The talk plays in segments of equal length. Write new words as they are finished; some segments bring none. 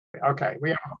Okay,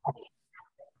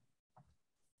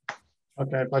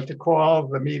 I'd like to call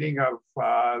the meeting of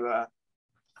the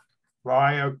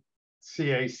Rio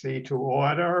CAC to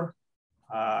order.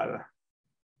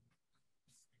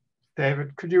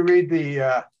 David, could you read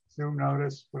the Zoom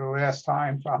notice for the last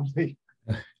time, probably?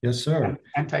 Yes, sir.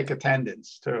 And take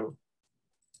attendance too.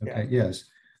 Okay, yeah. Yes.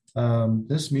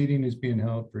 This meeting is being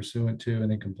held pursuant to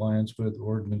and in compliance with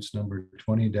ordinance number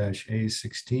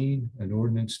 20-A16, an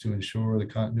ordinance to ensure the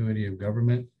continuity of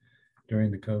government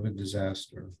during the COVID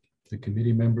disaster. The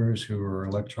committee members who are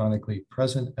electronically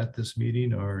present at this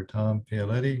meeting are Tom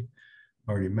Paoletti,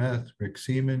 Marty Meth, Rick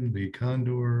Seaman, Lee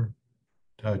Condor,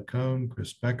 Todd Cohn,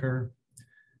 Chris Becker,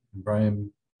 and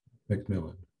Brian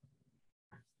McMillan.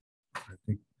 I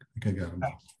think I got them.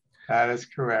 That is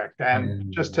correct.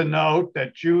 And just to note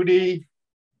that Judy,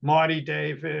 Marty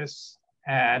Davis,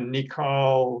 and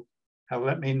Nicole have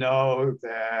let me know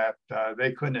that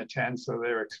they couldn't attend, so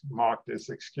they're marked as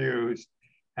excused.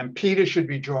 And Peter should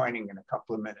be joining in a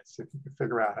couple of minutes if you can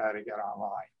figure out how to get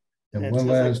online. And one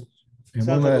last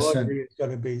sentence is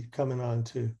going to be coming on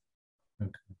too.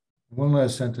 Okay. One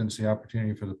last sentence: the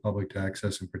opportunity for the public to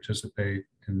access and participate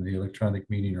in the electronic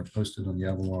meeting are posted on the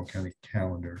Albemarle County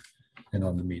calendar and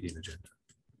on the meeting agenda.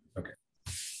 Okay.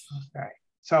 Okay.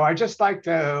 So I just like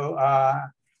to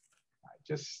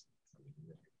just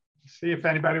see if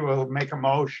anybody will make a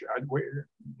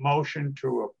motion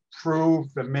to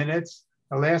approve the minutes.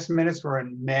 The last minutes were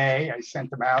in May. I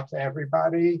sent them out to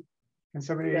everybody. Can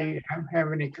somebody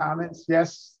have any comments?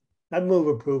 Yes? I move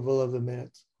approval of the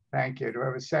minutes. Thank you. Do I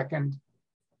have a second?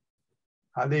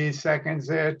 Ali seconds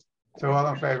it. So all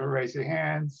in favor, raise your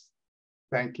hands.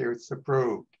 Thank you. It's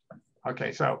approved.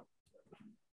 Okay, so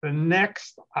the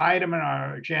next item on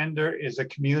our agenda is a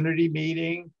community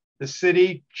meeting, the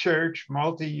City Church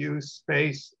Multi-Use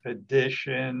Space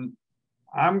Edition.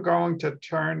 I'm going to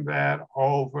turn that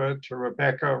over to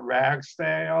Rebecca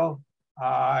Ragsdale.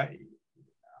 I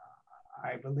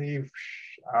believe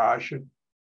should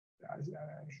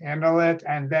handle it.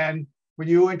 And then will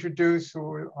you introduce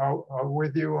who are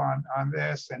with you on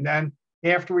this? And then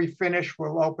after we finish,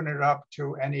 we'll open it up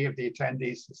to any of the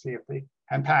attendees to see if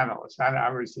and panelists, and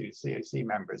obviously the CAC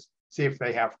members, see if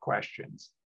they have questions.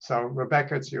 So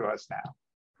Rebecca, it's yours now.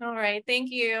 All right,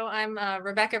 thank you. I'm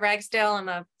Rebecca Ragsdale. I'm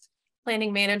a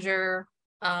planning manager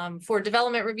for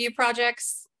development review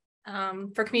projects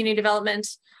for community development.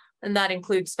 And that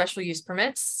includes special use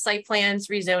permits, site plans,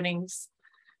 rezonings,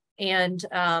 and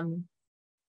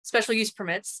special use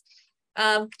permits.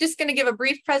 Just going to give a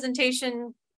brief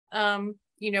presentation.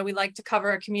 We like to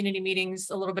cover at community meetings,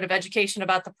 a little bit of education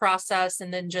about the process,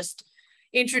 and then just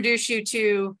introduce you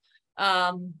to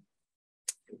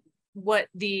what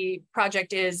the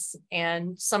project is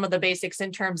and some of the basics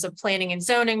in terms of planning and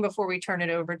zoning before we turn it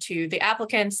over to the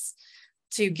applicants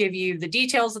to give you the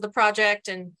details of the project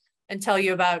and tell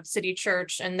you about City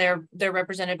Church. And they're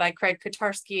represented by Craig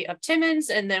Kotarski of Timmins,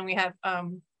 and then we have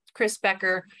Chris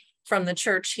Becker from the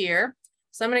church here.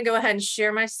 So I'm going to go ahead and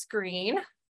share my screen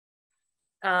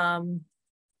and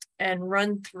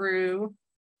run through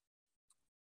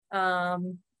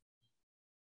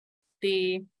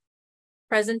the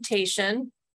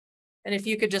presentation. And if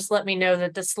you could just let me know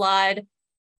that the slide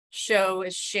show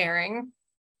is sharing.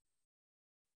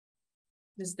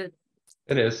 It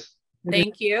is.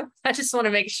 Thank you. I just want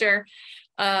to make sure,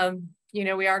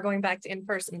 we are going back to in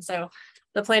person. So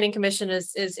the Planning Commission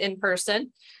is in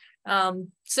person.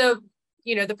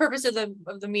 The purpose of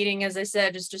the meeting, as I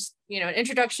said, is just, an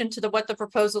introduction to what the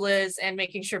proposal is and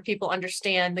making sure people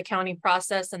understand the county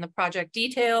process and the project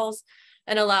details,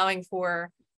 and allowing for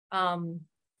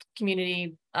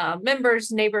community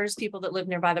members, neighbors, people that live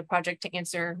nearby the project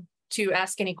to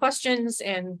ask any questions.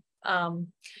 And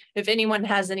if anyone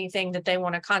has anything that they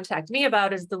want to contact me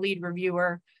about as the lead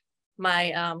reviewer,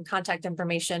 my contact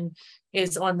information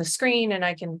is on the screen and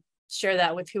I can share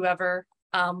that with whoever.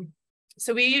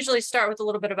 So we usually start with a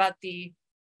little bit about the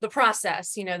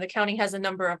process. The county has a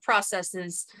number of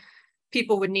processes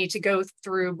people would need to go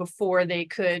through before they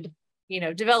could,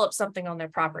 develop something on their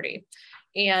property.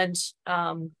 And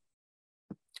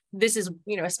this is,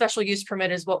 a special use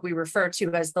permit is what we refer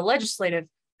to as the legislative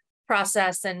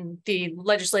process and the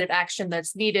legislative action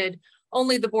that's needed.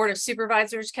 Only the Board of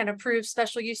Supervisors can approve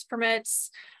special use permits.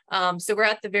 So we're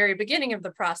at the very beginning of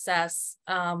the process.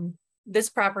 This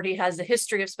property has a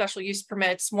history of special use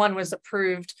permits. One was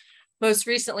approved most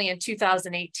recently in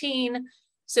 2018.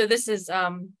 So this is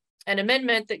an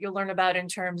amendment that you'll learn about in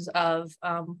terms of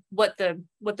what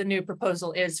the new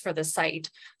proposal is for the site.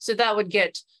 So that would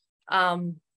get,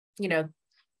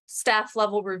 staff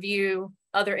level review,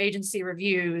 other agency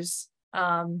reviews,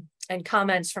 and and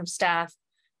comments from staff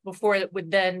before it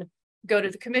would then go to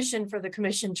the commission for the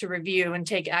commission to review and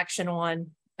take action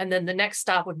on. And then the next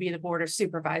stop would be the Board of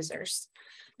Supervisors.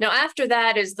 Now, after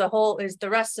that is the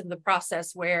rest of the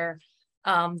process where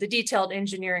the detailed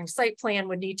engineering site plan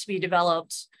would need to be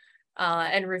developed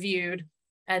and reviewed.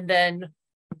 And then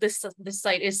this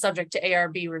site is subject to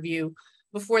ARB review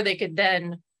before they could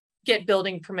then get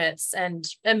building permits and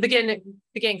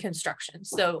begin construction.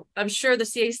 So I'm sure the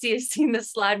CAC has seen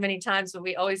this slide many times, but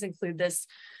we always include this,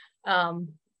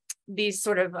 these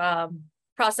sort of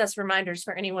process reminders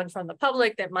for anyone from the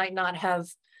public that might not have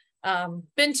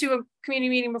been to a community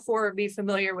meeting before or be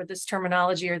familiar with this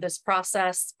terminology or this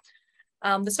process.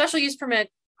 The special use permit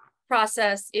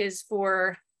process is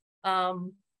for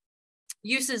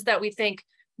uses that we think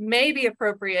may be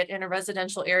appropriate in a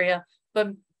residential area,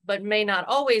 but may not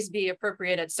always be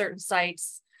appropriate at certain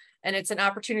sites. And it's an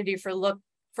opportunity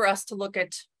for us to look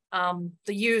at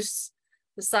the use,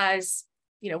 the size,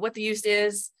 what the use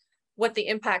is, what the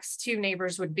impacts to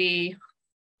neighbors would be,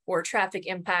 or traffic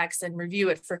impacts, and review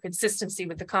it for consistency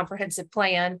with the comprehensive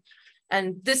plan.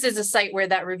 And this is a site where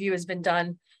that review has been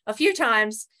done a few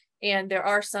times, and there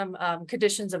are some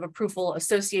conditions of approval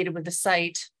associated with the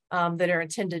site that are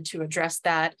intended to address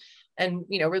that. And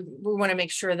we want to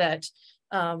make sure that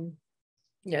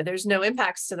there's no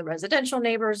impacts to the residential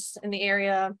neighbors in the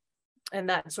area and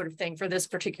that sort of thing for this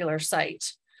particular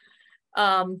site.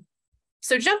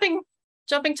 So jumping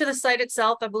to the site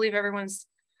itself, I believe everyone's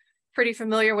pretty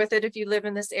familiar with it if you live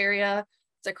in this area.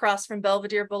 It's across from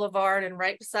Belvedere Boulevard and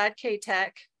right beside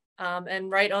CAC, and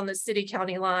right on the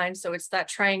city-county line. So it's that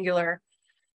triangular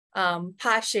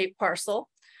pie-shaped parcel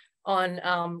on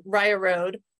Raya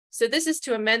Road. So this is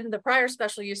to amend the prior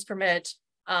special use permit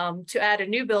to add a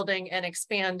new building and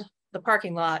expand the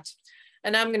parking lot.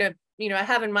 And I'm gonna, I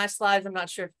have in my slides, I'm not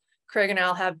sure if Craig and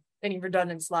I'll have any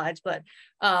redundant slides, but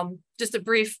just a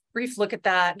brief look at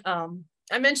that.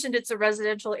 I mentioned it's a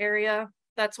residential area.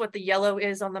 That's what the yellow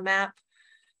is on the map.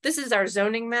 This is our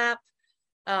zoning map.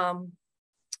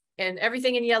 And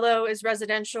everything in yellow is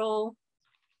residential.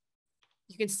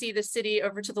 You can see the city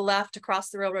over to the left across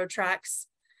the railroad tracks.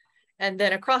 And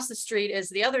then across the street is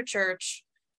the other church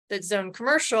that's zoned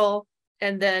commercial.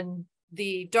 And then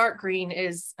the dark green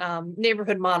is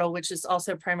neighborhood model, which is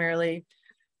also primarily,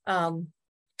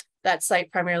 that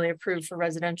site primarily approved for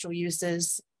residential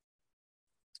uses.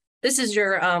 This is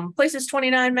your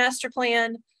Places29 master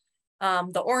plan.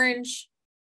 The orange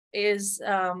is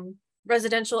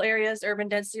residential areas, urban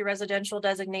density residential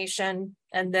designation.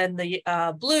 And then the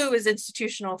blue is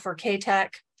institutional for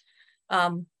CAC.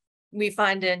 We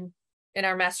find in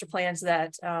our master plans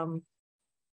that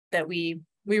that we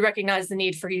recognize the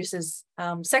need for uses,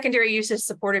 secondary uses,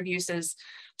 supportive uses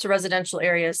to residential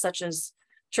areas such as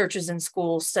churches and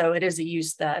schools. So it is a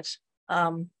use that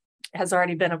has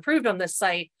already been approved on this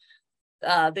site.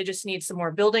 They just need some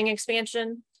more building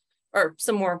expansion or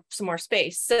some more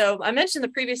space. So I mentioned the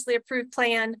previously approved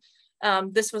plan.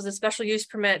 This was a special use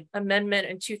permit amendment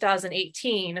in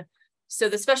 2018. So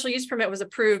the special use permit was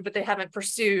approved, but they haven't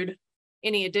pursued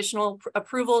any additional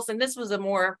approvals. And this was a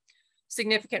more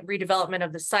significant redevelopment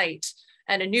of the site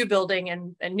and a new building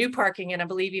and new parking, and I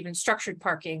believe even structured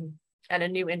parking and a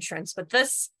new entrance. But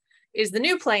this is the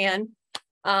new plan,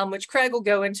 which Craig will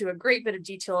go into a great bit of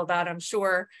detail about, I'm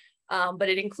sure. But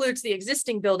it includes the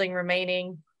existing building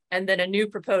remaining, and then a new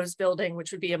proposed building,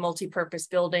 which would be a multi-purpose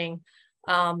building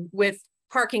with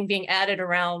parking being added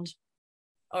around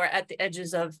or at the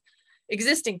edges of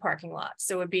existing parking lots.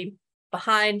 So it would be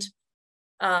behind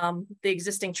the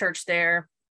existing church there,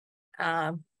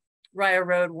 Raya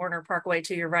Road, Warner Parkway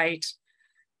to your right,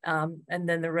 and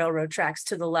then the railroad tracks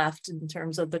to the left in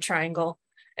terms of the triangle,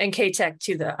 and CAC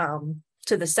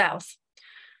to the south.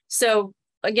 So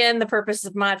again, the purpose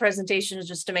of my presentation is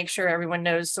just to make sure everyone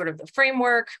knows sort of the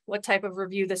framework, what type of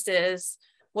review this is,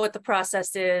 what the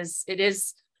process is. It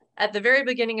is at the very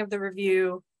beginning of the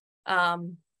review.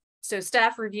 So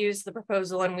staff reviews the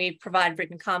proposal and we provide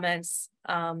written comments.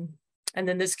 And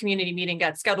then this community meeting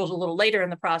got scheduled a little later in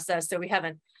the process, so we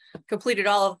haven't completed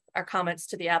all of our comments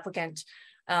to the applicant.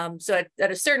 So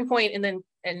at a certain point,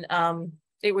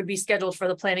 it would be scheduled for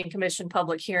the Planning Commission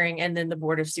public hearing and then the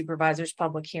Board of Supervisors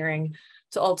public hearing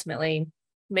to ultimately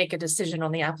make a decision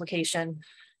on the application.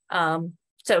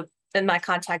 So then my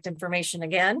contact information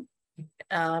again.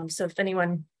 So if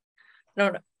anyone, I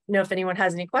don't know if anyone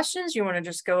has any questions, you want to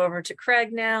just go over to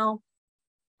Craig now.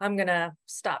 I'm gonna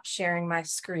stop sharing my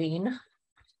screen.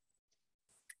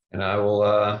 And I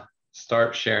will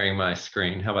start sharing my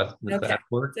screen. How about that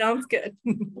work? Sounds good.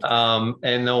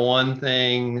 And the one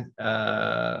thing,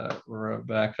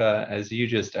 Rebecca, as you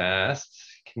just asked,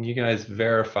 can you guys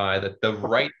verify that the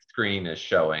right screen is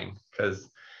showing? Because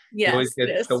you always Yes,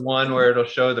 it get is. the one where it'll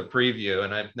show the preview,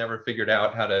 and I've never figured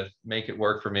out how to make it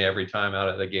work for me every time out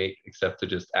of the gate, except to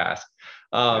just ask.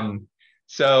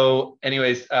 So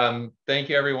anyways, thank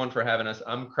you everyone for having us.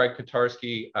 I'm Craig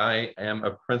Kotarski. I am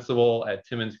a principal at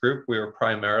Timmons Group. We are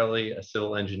primarily a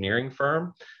civil engineering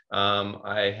firm.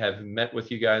 I have met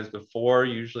with you guys before,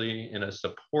 usually in a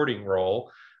supporting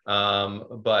role,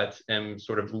 but am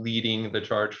sort of leading the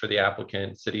charge for the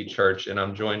applicant, City Church, and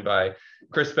I'm joined by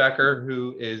Chris Becker,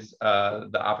 who is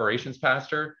the operations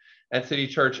pastor at City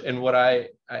Church. And what I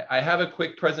have a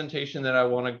quick presentation that I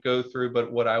want to go through,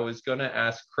 but what I was going to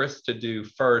ask Chris to do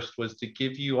first was to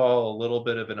give you all a little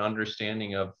bit of an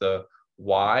understanding of the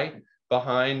why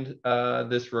behind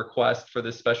this request for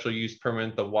this special use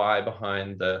permit, the why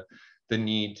behind the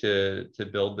need to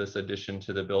build this addition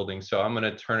to the building. So I'm going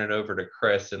to turn it over to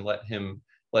Chris and let him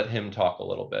talk a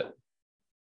little bit.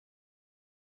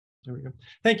 There we go.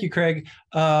 Thank you, Craig.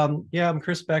 Yeah, I'm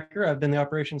Chris Becker. I've been the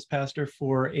operations pastor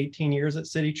for 18 years at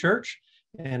City Church,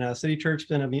 and City Church has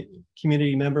been a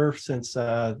community member since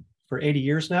for 80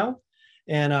 years now.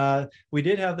 And we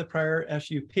did have the prior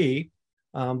SUP,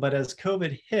 but as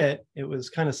COVID hit, it was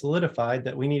kind of solidified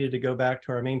that we needed to go back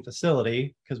to our main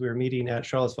facility because we were meeting at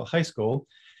Charlottesville High School.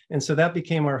 And so that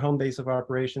became our home base of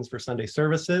operations for Sunday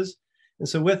services. And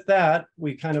so with that,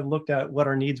 we kind of looked at what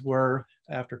our needs were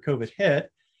after COVID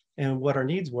hit. And what our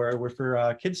needs were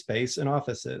for kids space and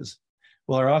offices.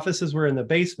 Well, our offices were in the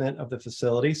basement of the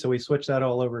facility, so we switched that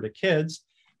all over to kids,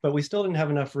 but we still didn't have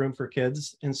enough room for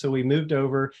kids. And so we moved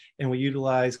over and we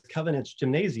utilized Covenant's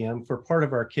gymnasium for part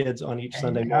of our kids on each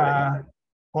Sunday morning.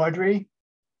 Audrey?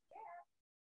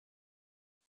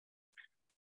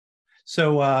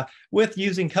 So with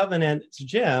using Covenant's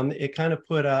gym, it kind of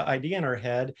put an idea in our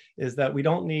head is that we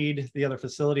don't need the other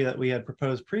facility that we had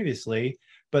proposed previously,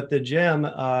 but the gym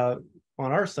on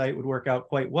our site would work out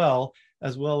quite well,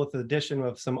 as well with the addition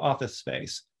of some office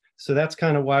space. So that's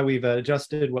kind of why we've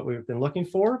adjusted what we've been looking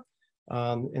for.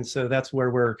 And so that's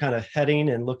where we're kind of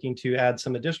heading and looking to add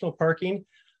some additional parking.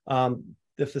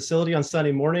 The facility on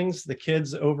Sunday mornings, the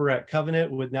kids over at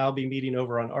Covenant would now be meeting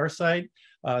over on our site.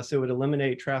 So it would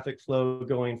eliminate traffic flow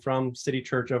going from City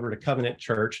Church over to Covenant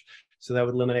Church. So that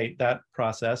would eliminate that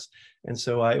process. And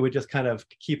so it would just kind of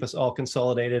keep us all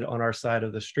consolidated on our side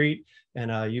of the street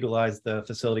and utilize the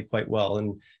facility quite well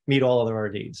and meet all of our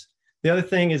needs. The other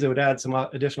thing is it would add some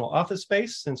additional office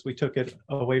space since we took it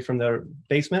away from the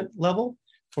basement level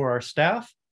for our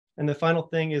staff. And the final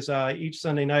thing is each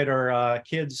Sunday night our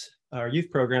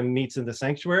youth program meets in the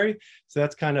sanctuary. So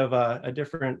that's kind of a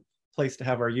different place to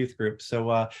have our youth group.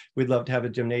 So we'd love to have a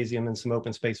gymnasium and some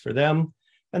open space for them.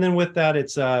 And then with that,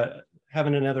 it's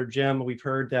having another gym. We've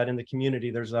heard that in the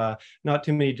community, there's not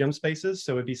too many gym spaces.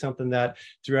 So it'd be something that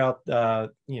throughout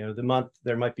the month,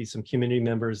 there might be some community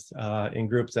members in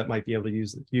groups that might be able to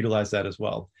utilize that as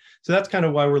well. So that's kind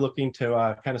of why we're looking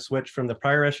to kind of switch from the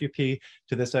prior SUP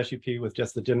to this SUP with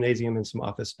just the gymnasium and some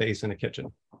office space and a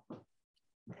kitchen.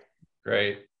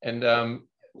 Great. And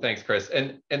thanks, Chris.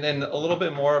 And then a little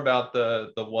bit more about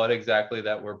the what exactly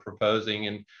that we're proposing.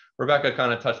 And Rebecca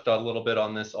kind of touched a little bit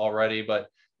on this already, but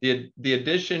the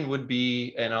addition would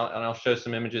be, and I'll show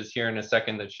some images here in a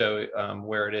second that show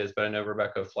where it is, but I know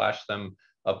Rebecca flashed them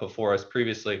up before us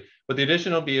previously. But the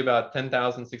addition will be about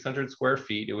 10,600 square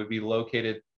feet. It would be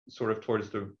located sort of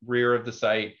towards the rear of the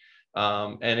site,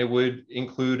 and it would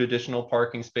include additional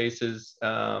parking spaces.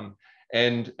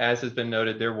 And as has been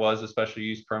noted, there was a special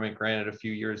use permit granted a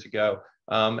few years ago.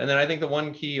 And then I think the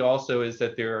one key also is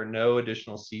that there are no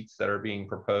additional seats that are being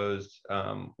proposed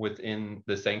within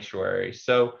the sanctuary.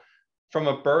 So from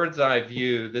a bird's eye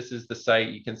view, this is the site.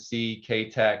 You can see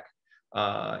CAC.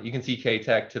 You can see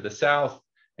CAC to the south,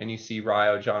 and you see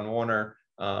Rio John Warner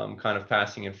kind of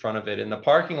passing in front of it. And the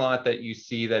parking lot that you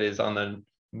see that is on the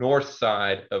north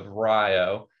side of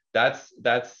Rio, that's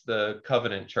the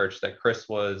Covenant Church that Chris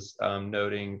was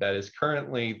noting, that is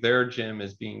currently their gym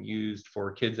is being used for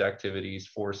kids activities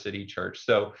for City Church.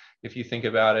 So if you think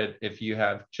about it, if you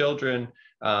have children,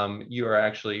 you are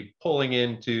actually pulling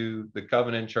into the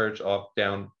Covenant Church off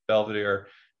down Belvedere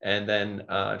and then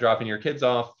dropping your kids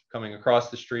off, coming across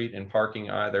the street and parking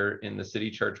either in the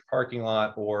City Church parking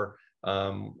lot or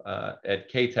at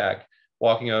CAC,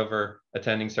 walking over,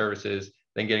 attending services,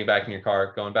 then getting back in your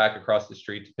car, going back across the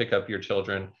street to pick up your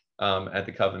children at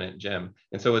the Covenant gym.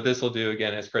 And so what this will do,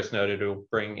 again, as Chris noted, it will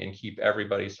bring and keep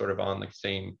everybody sort of on the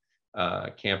same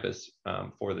campus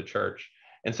for the church.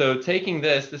 And so taking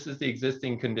this is the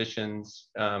existing conditions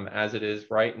as it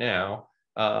is right now.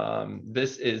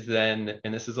 This is then,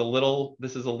 and this is a little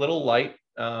light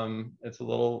It's a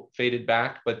little faded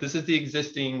back, but this is the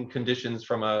existing conditions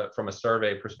from a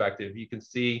survey perspective. You can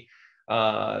see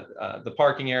the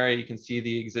parking area. You can see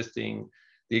the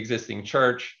existing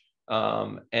church.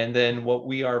 And then what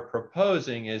we are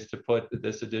proposing is to put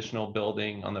this additional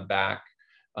building on the back.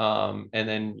 And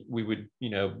then we would,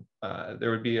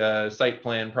 there would be a site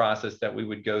plan process that we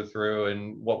would go through.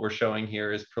 And what we're showing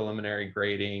here is preliminary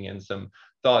grading and some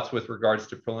thoughts with regards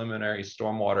to preliminary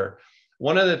stormwater.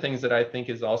 One of the things that I think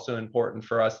is also important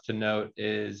for us to note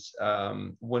is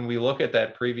when we look at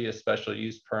that previous special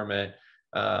use permit,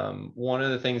 one of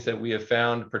the things that we have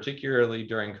found, particularly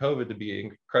during COVID, to be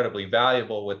incredibly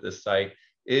valuable with this site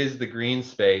is the green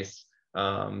space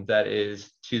that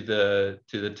is to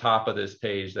the top of this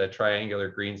page, that triangular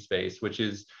green space, which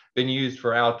has been used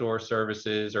for outdoor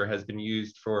services or has been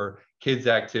used for kids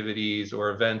activities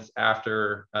or events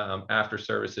after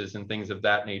services and things of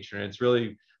that nature. And it's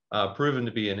really proven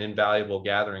to be an invaluable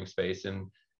gathering space. And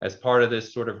as part of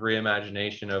this sort of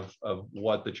reimagination of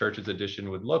what the church's addition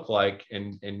would look like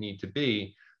and need to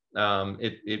be,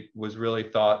 it was really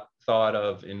thought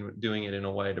of in doing it in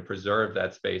a way to preserve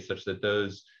that space such that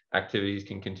those activities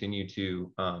can continue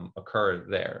to occur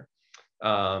there.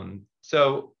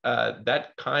 So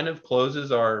that kind of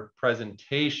closes our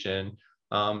presentation,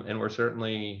 and we're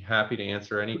certainly happy to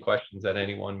answer any questions that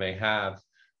anyone may have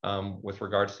with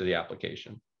regards to the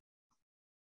application.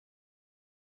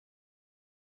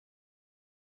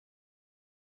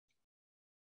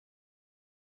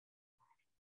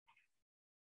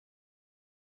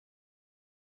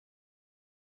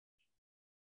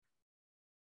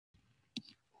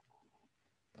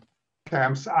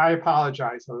 I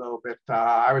apologize a little bit.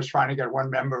 I was trying to get one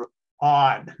member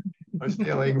on. I was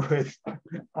dealing with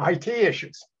IT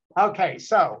issues. Okay,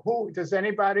 so does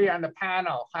anybody on the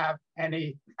panel have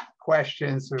any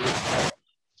questions with respect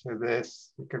to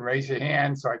this? You can raise your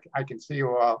hand so I can see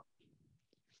you all.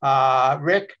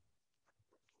 Rick,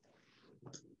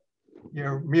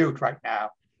 you're mute right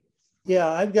now. Yeah,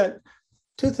 I've got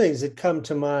two things that come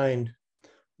to mind.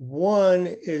 One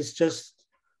is just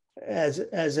as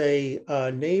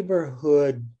a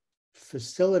neighborhood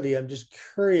facility, I'm just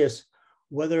curious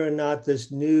whether or not this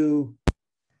new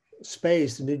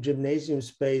space, the new gymnasium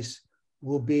space,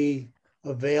 will be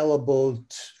available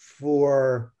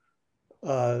for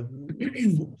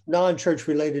non-church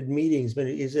related meetings. But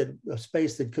is it a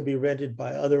space that could be rented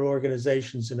by other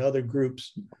organizations and other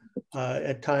groups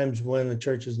at times when the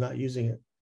church is not using it?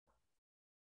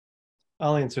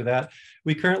 I'll answer that.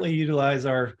 We currently utilize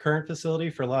our current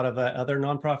facility for a lot of other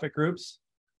nonprofit groups.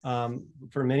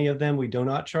 For many of them, we do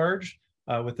not charge.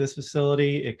 With this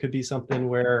facility, it could be something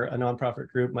where a nonprofit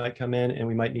group might come in and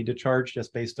we might need to charge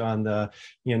just based on the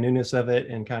newness of it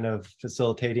and kind of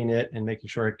facilitating it and making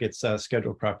sure it gets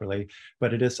scheduled properly.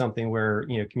 But it is something where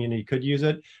community could use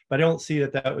it. But I don't see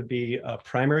that that would be a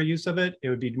primary use of it. It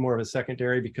would be more of a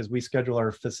secondary because we schedule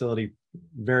our facility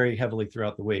very heavily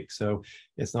throughout the week. So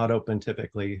it's not open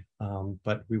typically,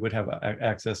 but we would have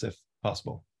access if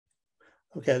possible.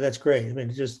 Okay, that's great. I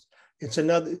mean, it's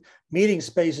another meeting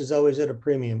space is always at a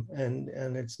premium, and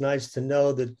it's nice to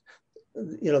know that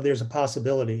there's a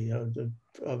possibility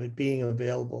of it being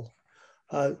available.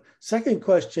 Second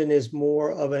question is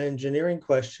more of an engineering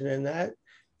question, and that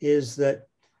is that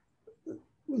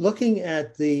looking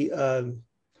at the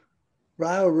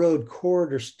Ryle Road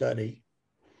corridor study,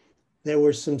 there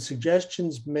were some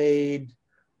suggestions made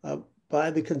by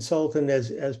the consultant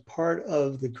as part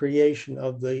of the creation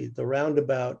of the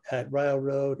roundabout at Ryle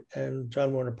Road and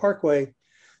John Warner Parkway,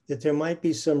 that there might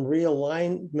be some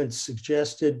realignment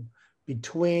suggested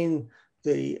between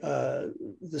the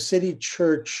city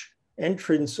church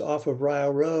entrance off of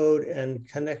Ryle Road and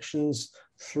connections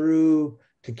through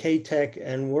to CAC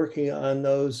and working on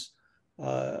those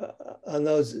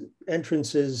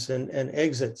entrances and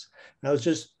exits. And I was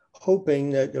just hoping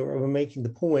that, or making the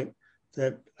point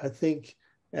that I think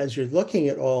as you're looking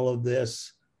at all of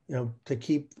this, to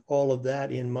keep all of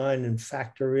that in mind and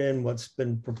factor in what's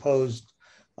been proposed,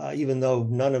 even though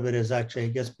none of it has actually, I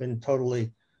guess, been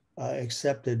totally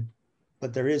accepted,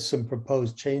 but there is some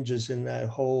proposed changes in that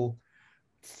whole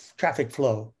traffic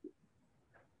flow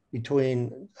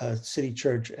between City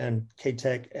Church and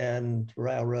CAC and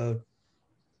Ryle Road.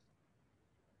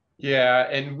 Yeah,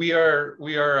 and we're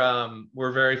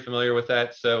very familiar with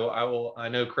that. So I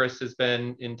know Chris has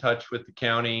been in touch with the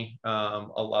county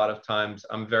a lot of times.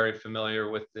 I'm very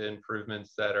familiar with the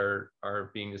improvements that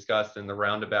are being discussed in the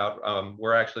roundabout.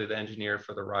 We're actually the engineer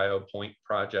for the Rio Point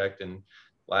project, and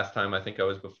last time I think I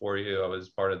was before you, I was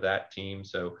part of that team.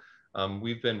 So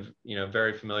we've been,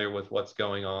 very familiar with what's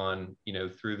going on,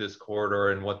 through this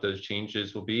corridor and what those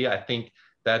changes will be. I think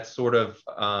that's sort of,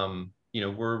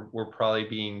 we're probably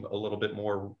being a little bit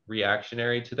more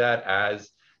reactionary to that as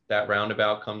that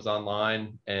roundabout comes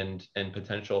online and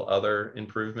potential other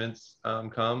improvements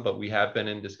come. But we have been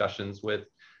in discussions with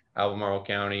Albemarle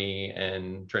County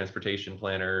and transportation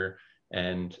planner,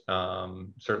 and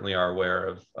certainly are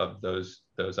aware of those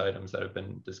items that have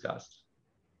been discussed.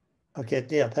 Okay,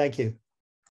 yeah, thank you.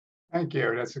 Thank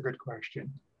you. That's a good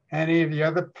question. Any of the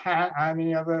other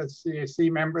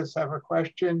CAC members have a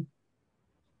question?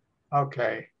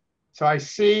 Okay, so I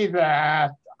see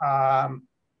that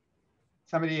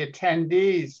some of the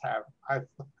attendees have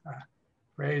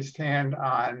raised hand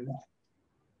on.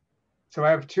 So I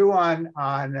have two on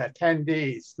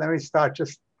attendees. Let me start,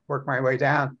 just work my way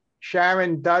down.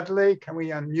 Sharon Dudley, can we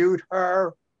unmute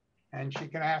her and she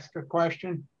can ask a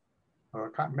question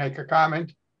or make a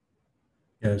comment?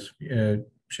 Yes,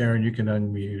 Sharon, you can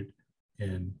unmute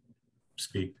and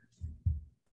speak.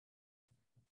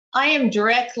 I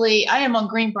am on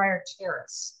Greenbrier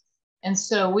Terrace. And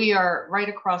so we are right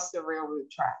across the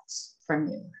railroad tracks from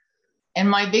you. And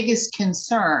my biggest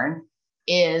concern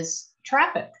is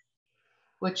traffic,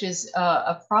 which is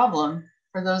a problem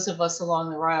for those of us along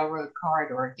the railroad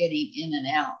corridor getting in and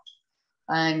out.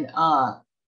 And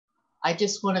I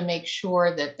just want to make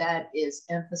sure that that is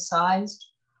emphasized,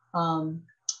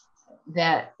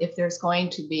 that if there's going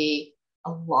to be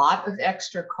a lot of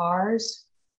extra cars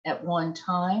at one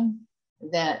time,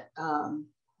 that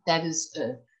that is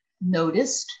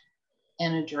noticed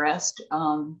and addressed.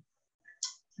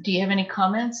 Do you have any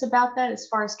comments about that as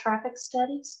far as traffic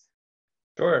studies?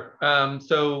 Sure.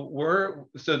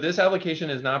 So this application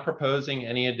is not proposing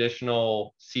any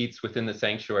additional seats within the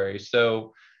sanctuary.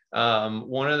 So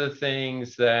one of the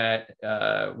things that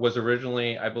was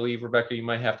originally, I believe, Rebecca, you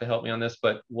might have to help me on this,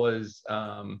 but was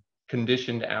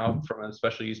conditioned out from a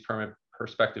special use permit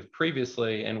perspective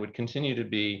previously and would continue to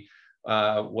be,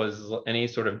 was any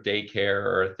sort of daycare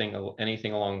or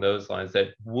anything along those lines that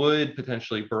would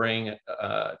potentially bring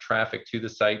traffic to the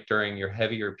site during your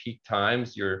heavier peak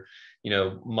times, your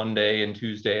Monday and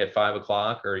Tuesday at 5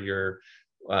 o'clock, or your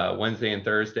Wednesday and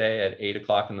Thursday at 8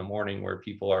 o'clock in the morning, where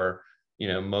people are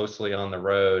mostly on the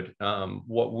road.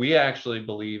 What we actually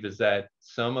believe is that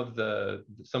some of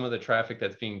the traffic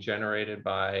that's being generated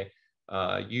by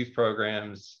youth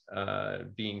programs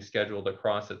being scheduled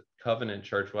across a Covenant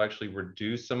Church will actually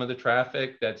reduce some of the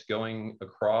traffic that's going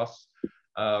across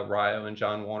Rio and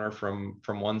John Warner from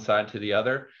one side to the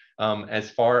other. As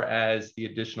far as the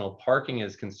additional parking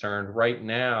is concerned, right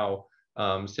now,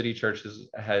 City Church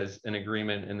has an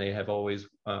agreement, and they have always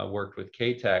worked with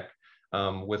CAC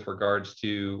with regards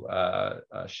to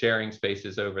sharing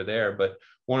spaces over there. But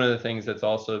one of the things that's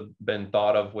also been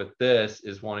thought of with this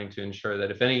is wanting to ensure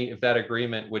that if that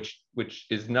agreement, which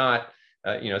is not,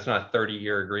 it's not a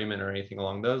 30-year agreement or anything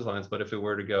along those lines, but if it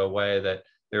were to go away, that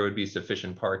there would be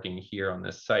sufficient parking here on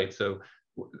this site. So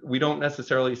we don't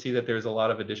necessarily see that there's a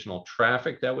lot of additional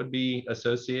traffic that would be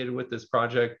associated with this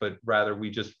project, but rather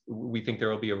we think there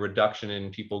will be a reduction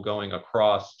in people going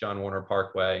across John Warner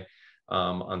Parkway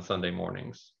on Sunday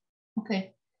mornings.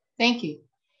 Okay, thank you.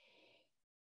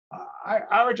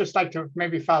 I would just like to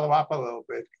maybe follow up a little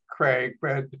bit, Craig,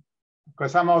 but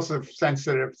because I'm also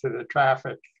sensitive to the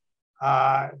traffic.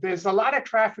 There's a lot of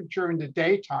traffic during the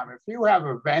daytime. If you have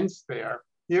events there,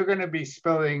 you're going to be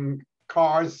spilling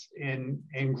cars in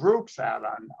groups out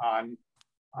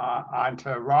onto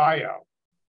Rio.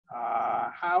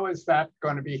 How is that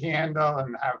going to be handled?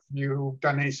 And have you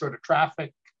done any sort of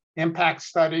traffic impact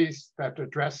studies that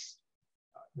address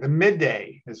the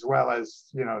midday as well as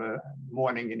the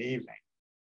morning and evening?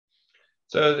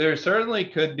 So there certainly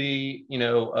could be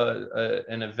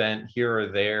an event here or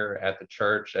there at the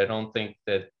church. I don't think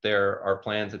that there are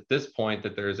plans at this point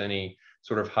that there's any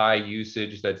sort of high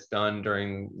usage that's done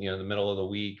during the middle of the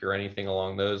week or anything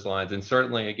along those lines, and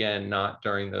certainly again not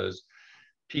during those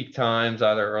peak times,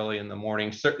 either early in the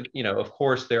morning. Of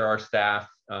course there are staff.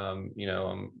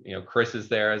 Chris is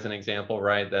there as an example,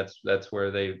 right? That's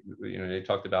where they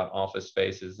talked about office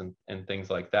spaces and things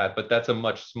like that. But that's a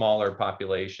much smaller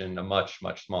population, a much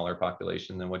smaller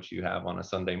population than what you have on a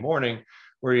Sunday morning,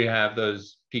 where you have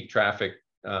those peak traffic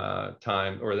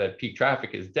time, or that peak traffic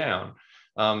is down.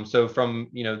 So from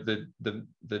the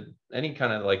any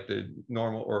kind of like the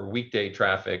normal or weekday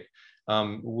traffic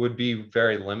would be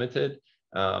very limited.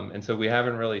 And so we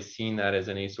haven't really seen that as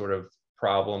any sort of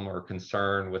problem or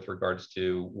concern with regards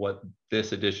to what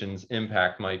this addition's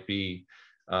impact might be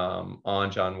on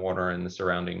John Warner and the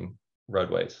surrounding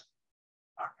roadways.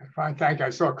 Okay, fine, thank you. I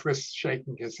saw Chris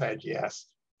shaking his head, yes.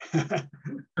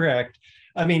 Correct.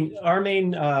 I mean, our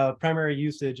main primary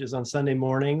usage is on Sunday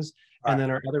mornings, and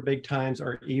then our other big times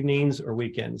are evenings or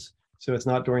weekends. So it's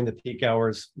not during the peak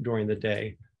hours during the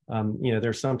day. You know,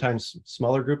 there's sometimes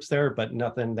smaller groups there, but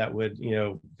nothing that would, you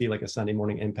know, be like a Sunday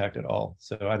morning impact at all.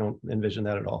 So I don't envision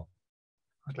that at all.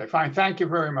 Okay, fine. Thank you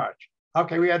very much.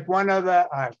 Okay, we had one other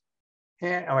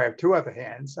hand. Oh, we have two other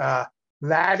hands.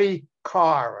 Laddie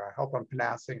Carr. I hope I'm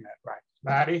pronouncing that right.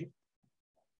 Laddie?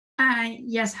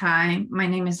 Yes, hi. My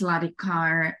name is Laddie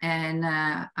Carr, and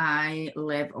I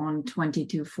live on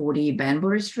 2240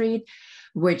 Banbury Street,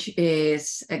 which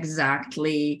is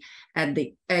exactly at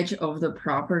the edge of the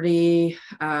property.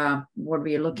 What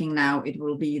we're looking now, it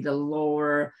will be the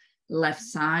lower left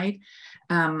side.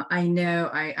 I know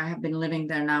I have been living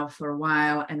there now for a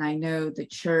while, and I know the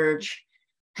church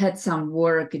had some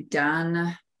work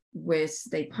done with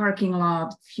the parking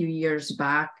lot a few years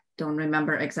back. Don't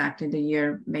remember exactly the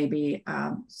year, maybe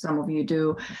some of you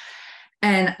do.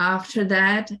 And after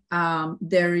that,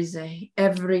 there is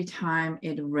every time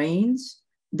it rains,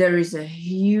 there is a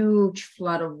huge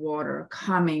flood of water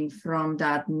coming from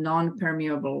that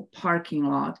non-permeable parking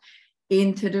lot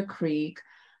into the creek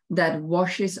that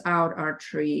washes out our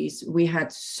trees. We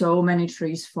had so many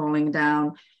trees falling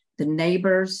down. The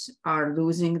neighbors are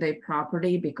losing their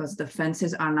property because the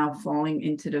fences are now falling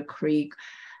into the creek.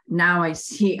 Now I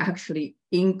see actually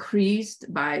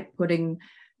increased by putting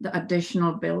the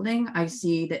additional building. I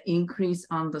see the increase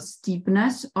on the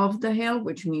steepness of the hill,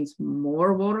 which means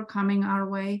more water coming our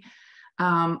way.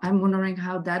 I'm wondering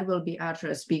how that will be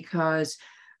addressed, because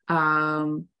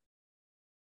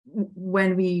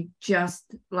when we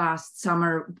just last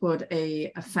summer put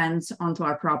a fence onto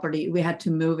our property, we had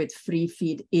to move it 3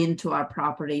 feet into our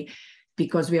property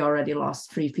because we already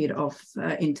lost 3 feet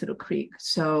into the creek.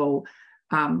 So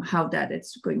how that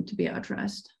it's going to be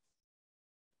addressed.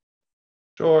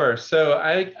 Sure. So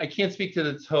I can't speak to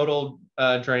the total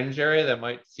drainage area that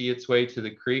might see its way to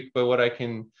the creek, but what I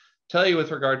can tell you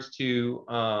with regards to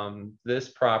this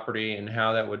property and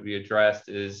how that would be addressed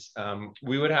is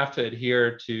we would have to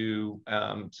adhere to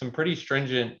some pretty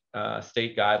stringent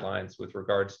state guidelines with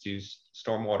regards to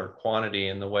stormwater quantity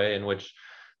and the way in which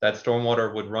that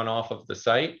stormwater would run off of the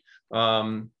site.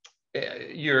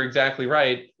 You're exactly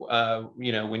right.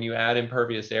 You know, when you add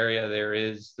impervious area, there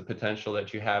is the potential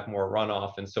that you have more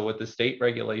runoff. And so what the state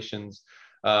regulations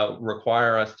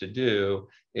require us to do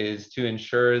is to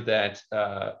ensure that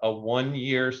a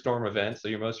 1-year storm event, so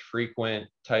your most frequent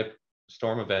type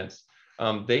storm events,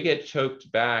 they get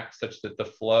choked back such that the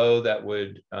flow that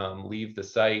would leave the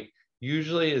site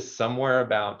usually is somewhere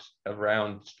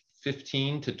around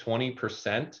 15 to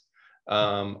 20%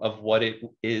 of what it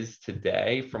is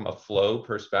today from a flow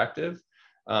perspective.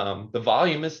 The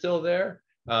volume is still there,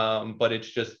 but it's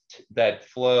just that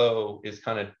flow is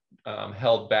kind of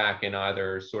held back in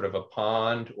either sort of a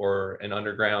pond or an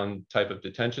underground type of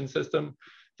detention system.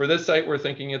 For this site, we're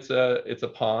thinking it's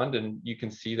a pond, and you can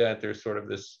see that there's sort of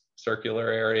this circular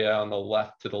area on the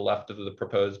left, to the left of the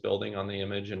proposed building on the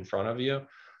image in front of you.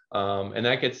 And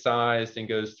that gets sized and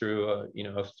goes through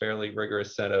a fairly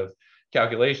rigorous set of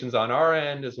calculations on our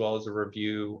end, as well as a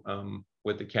review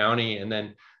with the county. And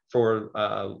then for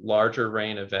larger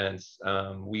rain events,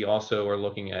 we also are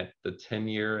looking at the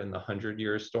 10-year and the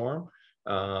 100-year storm.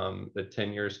 The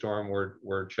 10-year storm,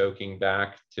 we're choking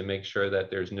back to make sure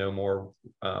that there's no more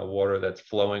water that's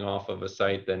flowing off of a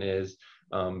site than is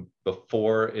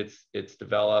before it's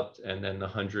developed. And then the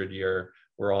 100-year,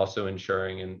 we're also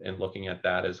ensuring and looking at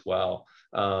that as well.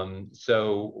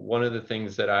 So one of the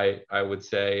things that I would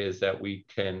say is that we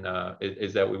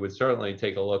would certainly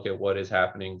take a look at what is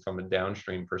happening from a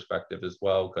downstream perspective as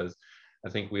well, because I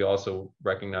think we also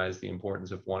recognize the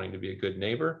importance of wanting to be a good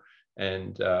neighbor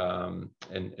and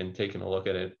taking a look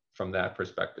at it from that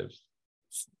perspective.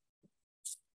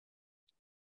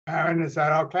 Aaron, is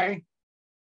that okay?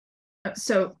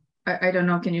 So I don't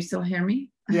know, can you still hear me?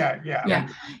 Yeah.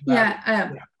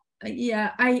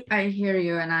 I hear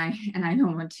you, and I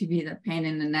don't want to be the pain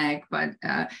in the neck, but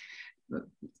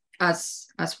as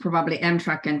probably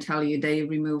Amtrak can tell you, they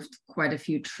removed quite a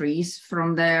few trees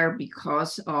from there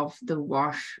because of the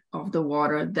wash of the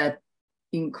water that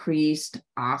increased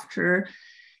after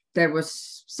there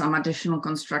was some additional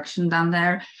construction done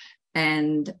there.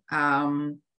 And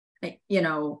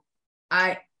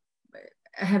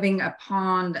having a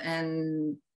pond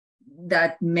and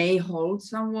that may hold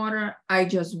some water, I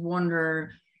just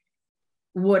wonder,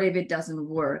 what if it doesn't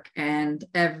work? And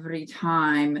every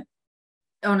time,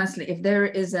 honestly, if there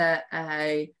is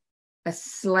a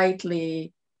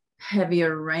slightly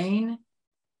heavier rain,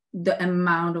 the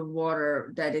amount of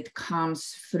water that it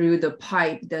comes through the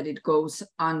pipe, that it goes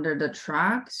under the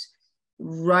tracks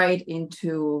right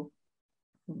into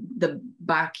the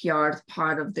backyard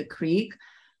part of the creek.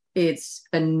 It's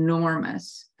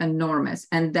enormous, enormous.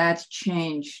 And that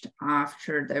changed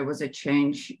after there was a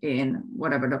change in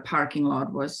whatever the parking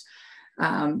lot was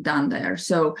done there.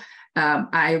 So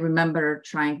I remember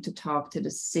trying to talk to the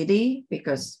city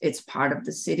because it's part of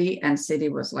the city, and city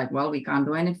was like, well, we can't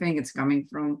do anything. It's coming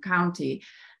from county.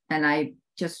 And I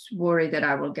just worry that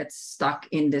I will get stuck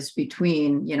in this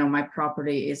between, you know, my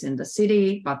property is in the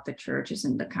city, but the church is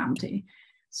in the county.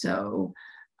 So,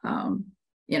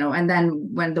 you know, and then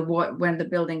when the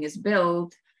building is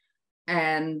built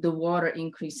and the water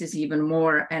increases even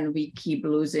more and we keep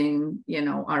losing, you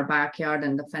know, our backyard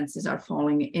and the fences are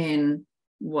falling in,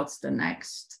 what's the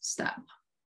next step?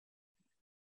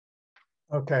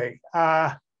 Okay. May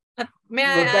I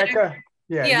add? Rebecca?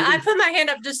 Yeah, I put my hand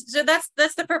up just so that's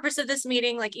the purpose of this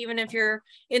meeting. Like, even if you're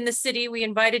in the city, we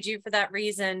invited you for that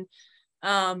reason.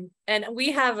 And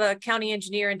we have a county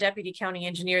engineer and deputy county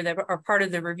engineer that are part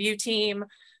of the review team.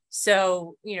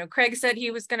 So, you know, Craig said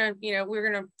he was gonna, you know, we're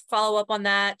gonna follow up on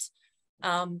that.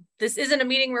 This isn't a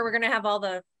meeting where we're gonna have all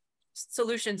the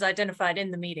solutions identified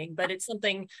in the meeting, but it's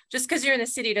something, just because you're in the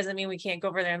city doesn't mean we can't go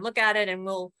over there and look at it, and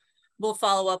we'll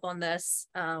follow up on this.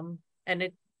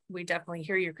 And we definitely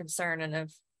hear your concern and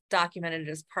have documented it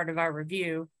as part of our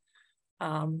review.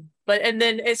 And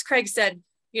then as Craig said,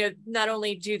 you know, not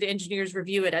only do the engineers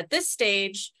review it at this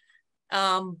stage,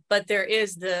 but there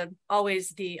is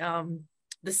always the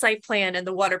site plan and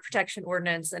the water protection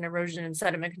ordinance and erosion and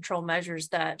sediment control measures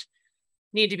that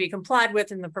need to be complied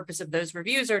with. And the purpose of those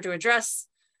reviews are to address,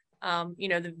 you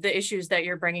know, the issues that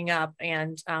you're bringing up.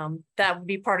 And that would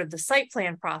be part of the site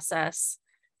plan process,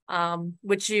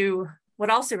 which you would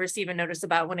also receive a notice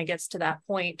about when it gets to that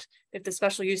point, if the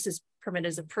special uses permit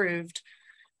is approved,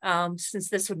 since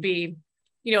this would be,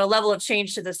 you know, a level of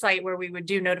change to the site where we would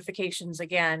do notifications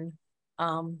again.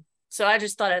 So I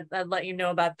just thought I'd let you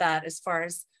know about that as far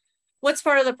as what's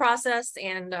part of the process.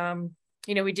 And,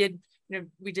 you know, we did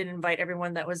invite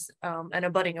everyone that was an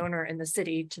abutting owner in the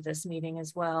city to this meeting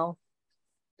as well.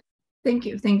 Thank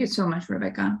you. Thank you so much,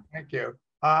 Rebecca. Thank you.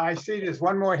 I see there's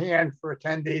one more hand for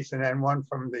attendees and then one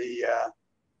from the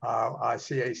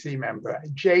CAC member.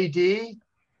 JD,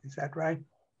 is that right?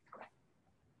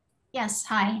 Yes,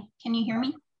 hi, can you hear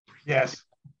me? Yes.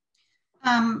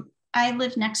 I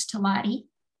live next to Lottie,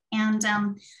 and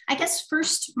I guess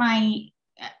first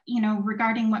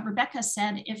regarding what Rebecca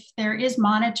said, if there is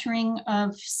monitoring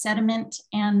of sediment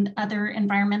and other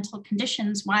environmental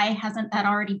conditions, why hasn't that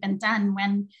already been done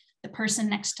when the person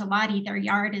next to Lottie, their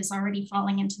yard is already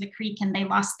falling into the creek and they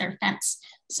lost their fence?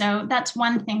 So that's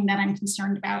one thing that I'm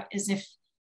concerned about, is if,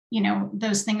 you know,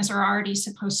 those things are already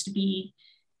supposed to be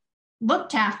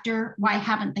looked after, why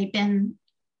haven't they been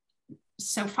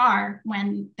so far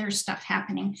when there's stuff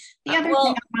happening? The other thing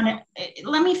I want to,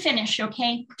 let me finish,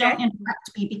 okay? Don't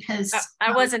interrupt me, because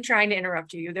I wasn't trying to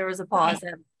interrupt you. There was a pause.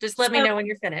 Okay. Just let me know when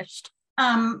you're finished.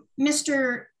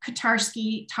 Mr.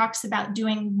 Kotarski talks about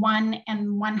doing 1 and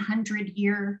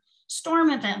 100-year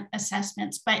storm event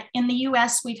assessments, but in the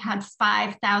US, we've had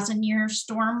 5,000-year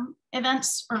storm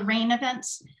events or rain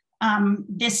events.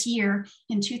 This year,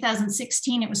 in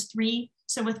 2016, it was 3.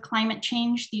 So with climate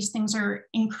change, these things are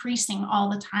increasing all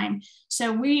the time.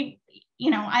 So we, you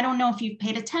know, I don't know if you've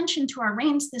paid attention to our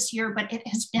rains this year, but it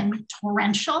has been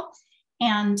torrential.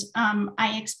 And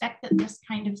I expect that this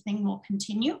kind of thing will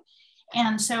continue.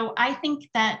 And so I think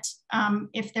that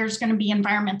if there's going to be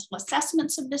environmental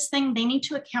assessments of this thing, they need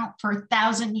to account for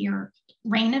 1,000-year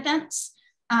rain events,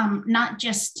 not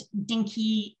just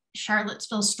dinky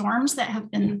Charlottesville storms that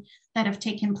have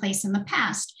taken place in the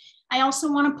past. I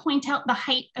also want to point out the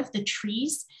height of the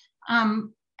trees.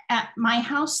 At my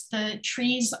house, the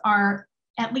trees are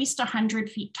at least 100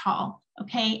 feet tall,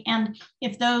 okay? And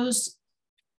if those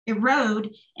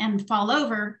erode and fall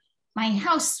over, my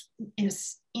house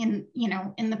is in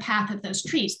the path of those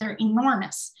trees. They're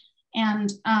enormous.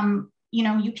 And, you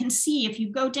know, you can see, if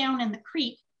you go down in the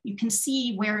creek, you can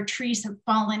see where trees have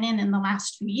fallen in the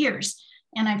last few years.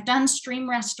 And I've done stream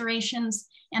restorations,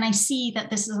 and I see that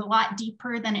this is a lot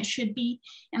deeper than it should be.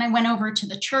 And I went over to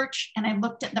the church and I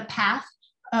looked at the path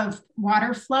of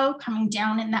water flow coming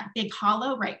down in that big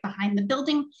hollow right behind the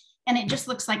building. And it just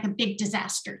looks like a big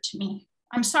disaster to me.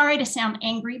 I'm sorry to sound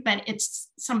angry, but it's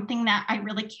something that I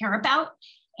really care about.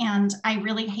 And I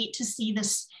really hate to see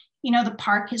this, you know, the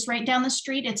park is right down the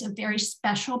street. It's a very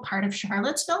special part of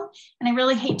Charlottesville. And I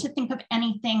really hate to think of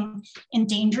anything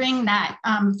endangering that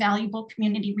valuable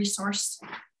community resource.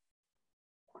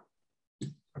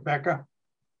 Rebecca?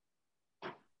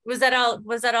 Was that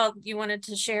all you wanted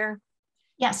to share?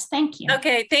 Yes, thank you.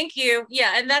 Okay, thank you.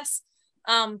 Yeah, and that's,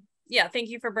 yeah, thank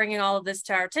you for bringing all of this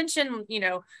to our attention. You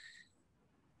know,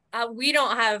 we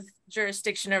don't have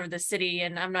jurisdiction over the city,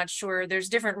 and I'm not sure, there's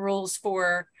different rules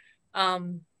for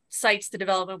sites to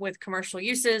develop with commercial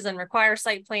uses and require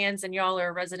site plans, and y'all are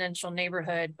a residential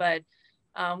neighborhood, but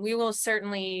we will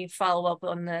certainly follow up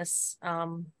on this,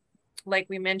 like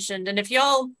we mentioned. And if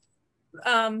y'all,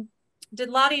 did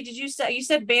Lottie, did you say, you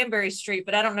said Banbury Street,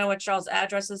 but I don't know what y'all's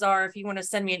addresses are. If you want to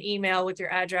send me an email with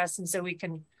your address, and so we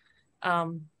can,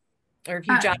 or if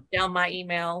you jot down my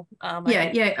email.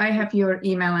 I have your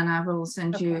email, and I will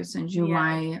send you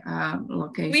my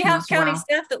location. We have as county well.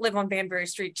 staff that live on Banbury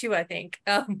Street too, I think.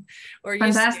 Or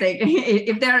fantastic.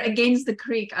 If they're against the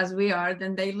creek as we are,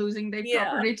 then they're losing their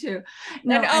property too.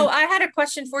 No, and I had a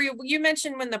question for you. You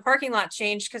mentioned when the parking lot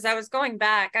changed, because I was going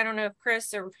back. I don't know if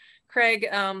Chris or Craig,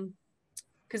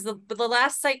 because the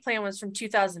last site plan was from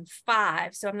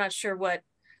 2005, so I'm not sure what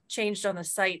changed on the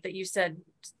site that you said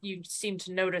you seemed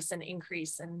to notice an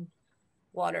increase in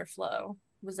water flow.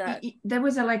 Was that? There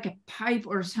was like a pipe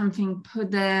or something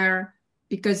put there,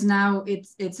 because now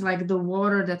it's like the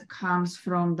water that comes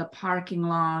from the parking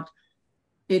lot,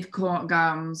 it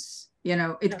comes, you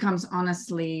know, it comes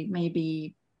honestly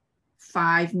maybe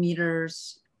 5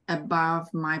 meters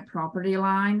above my property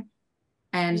line.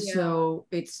 And so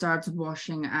it starts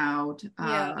washing out.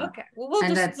 Okay. Well,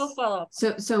 we'll follow up.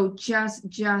 So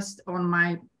just on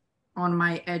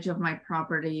my edge of my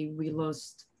property, we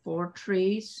lost 4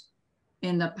 trees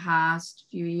in the past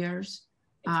few years.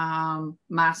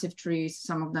 Massive trees.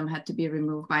 Some of them had to be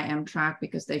removed by Amtrak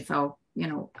because they fell, you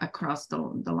know, across the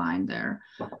line there.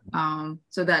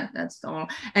 So that's all.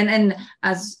 And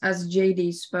as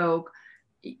JD spoke,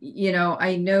 you know,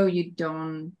 I know you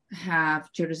don't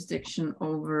have jurisdiction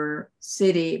over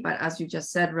city, but as you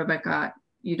just said, Rebecca,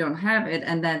 you don't have it.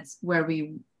 And that's where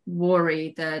we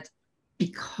worry that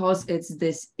because it's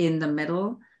this in the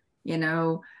middle, you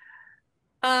know,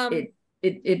 it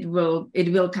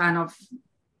will kind of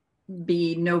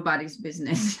be nobody's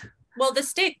business. Well,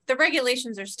 the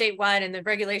regulations are statewide, and the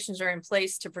regulations are in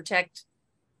place to protect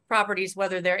properties,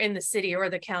 whether they're in the city or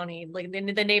the county, like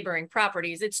the neighboring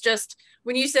properties. It's just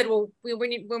when you said, well,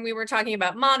 when we were talking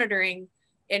about monitoring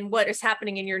and what is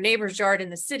happening in your neighbor's yard in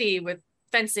the city with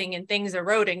fencing and things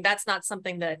eroding, that's not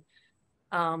something that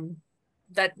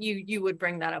that you would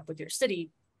bring that up with your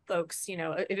city folks. You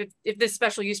know, if this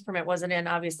special use permit wasn't in,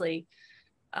 obviously,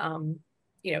 you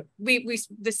know,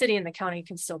 the city and the county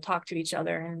can still talk to each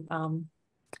other, and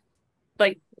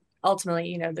but ultimately,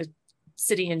 you know, the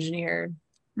city engineer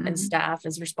and staff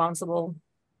is responsible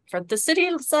for the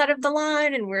city side of the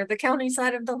line, and we're the county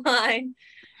side of the line.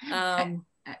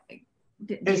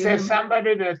 Is there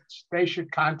somebody that they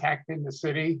should contact in the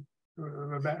city,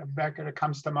 Rebecca, that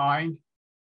comes to mind?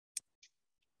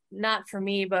 Not for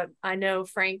me, but I know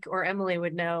Frank or Emily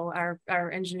would know,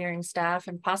 our engineering staff,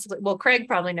 and possibly, well, Craig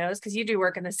probably knows because you do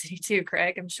work in the city too,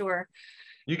 Craig, I'm sure.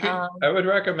 You can. I would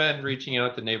recommend reaching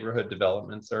out to Neighborhood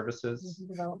Development Services.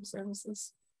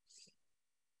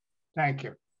 Thank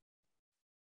you.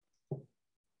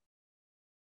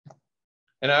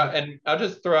 And I'll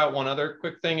just throw out one other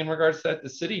quick thing in regards to that. The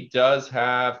city does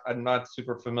have, I'm not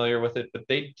super familiar with it, but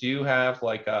they do have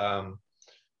like a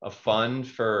fund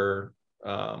for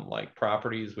like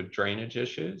properties with drainage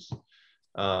issues.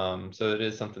 So it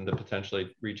is something to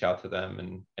potentially reach out to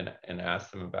them and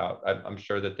ask them about. I'm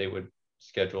sure that they would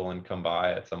schedule and come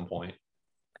by at some point.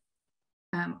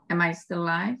 Am I still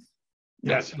live?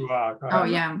 Yes, you are. Oh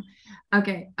yeah.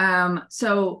 Okay.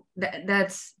 So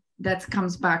that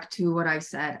comes back to what I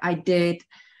said. I did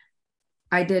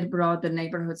brought the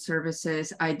neighborhood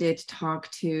services. I did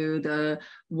talk to the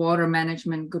water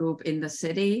management group in the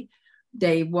city.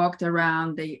 They walked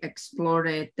around, they explored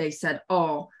it. They said,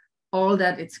 oh, all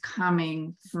that it's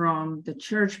coming from the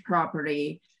church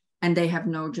property, and they have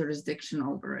no jurisdiction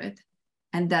over it.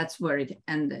 And that's where it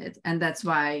ended. And that's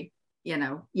why, you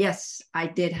know, yes, I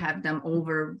did have them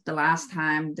over the last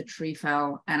time the tree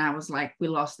fell, and I was like, we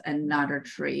lost another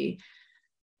tree.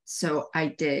 So I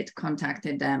did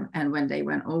contacted them. And when they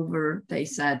went over, they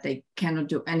said they cannot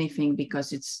do anything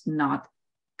because it's not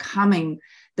coming.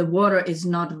 The water is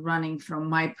not running from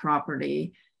my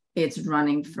property. It's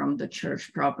running from the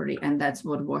church property. And that's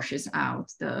what washes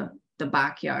out the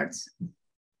backyards.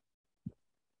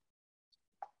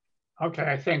 Okay,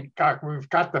 I think we've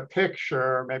got the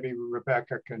picture. Maybe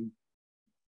Rebecca can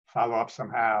follow up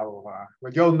somehow.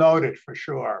 But you'll note it for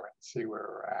sure and see where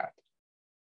we're at.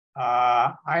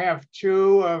 I have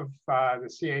 2 of the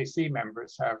CAC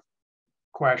members have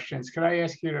questions. Could I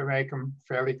ask you to make them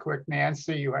fairly quick?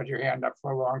 Nancy, you had your hand up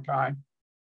for a long time.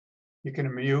 You can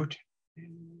unmute.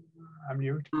 I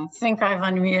think I've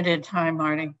unmuted. Hi,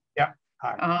 Marty. Yeah.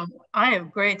 Hi. I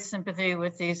have great sympathy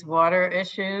with these water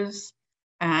issues,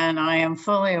 and I am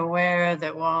fully aware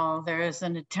that while there is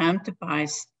an attempt by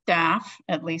staff,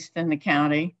 at least in the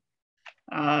county,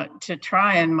 to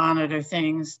try and monitor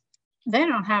things, they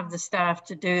don't have the staff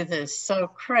to do this. So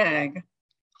Craig,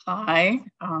 hi,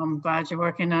 I'm glad you're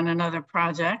working on another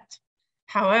project.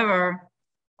 However,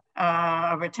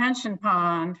 a retention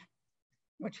pond,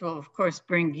 which will of course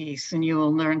bring geese, and you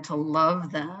will learn to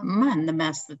love them and the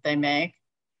mess that they make,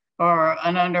 or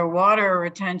an underwater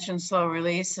retention slow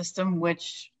release system,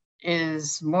 which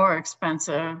is more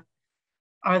expensive,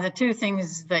 are the two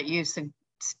things that you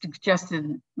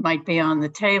suggested might be on the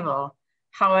table.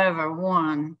 However,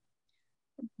 one,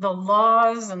 the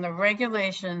laws and the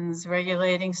regulations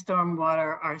regulating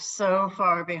stormwater are so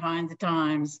far behind the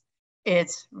times,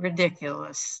 it's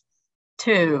ridiculous.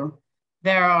 Two,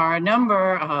 there are a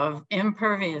number of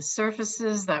impervious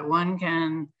surfaces that one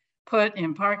can put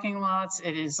in parking lots.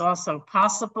 It is also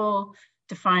possible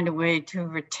to find a way to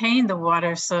retain the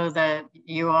water so that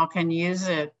you all can use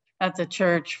it at the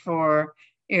church for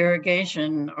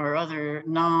irrigation or other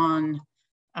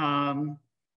non-human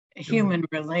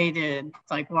related,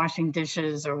 like washing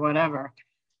dishes or whatever.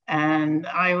 And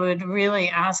I would really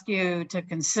ask you to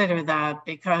consider that,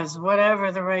 because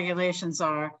whatever the regulations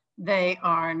are, they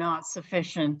are not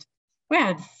sufficient. We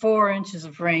had 4 inches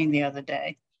of rain the other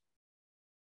day.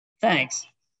 Thanks.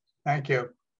 Thank you.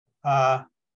 Let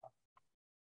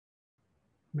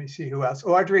me see who else.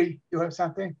 Audrey, you have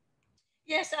something?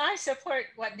 Yes, I support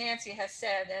what Nancy has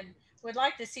said and would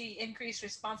like to see increased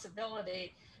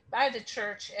responsibility by the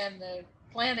church and the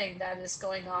planning that is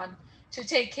going on to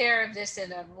take care of this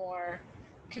in a more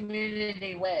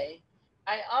community way.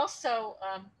 I also,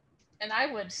 and I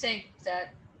would think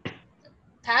that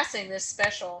passing this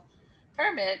special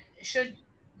permit should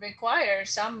require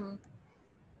some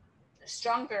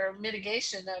stronger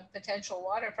mitigation of potential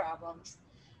water problems.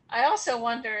 I also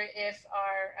wonder if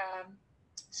our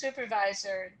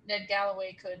supervisor, Ned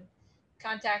Galloway, could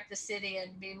contact the city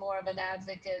and be more of an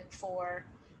advocate for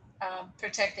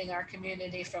protecting our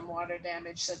community from water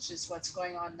damage, such as what's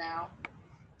going on now.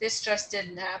 This just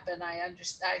didn't happen. I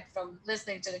understand from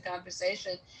listening to the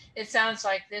conversation, it sounds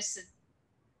like this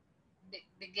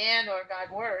began or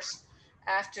got worse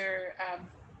after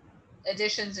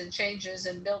additions and changes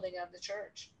and building of the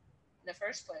church in the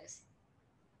first place.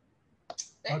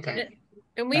 Thank you.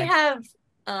 And we have,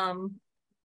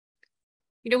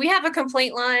 we have a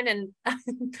complaint line, and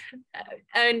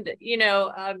I'm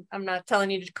not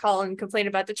telling you to call and complain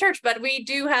about the church, but we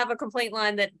do have a complaint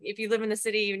line that if you live in the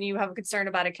city and you have a concern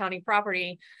about a county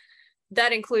property,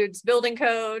 that includes building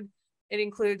code, it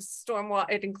includes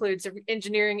stormwater, it includes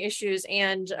engineering issues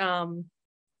and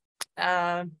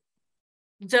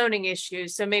zoning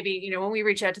issues. So maybe, when we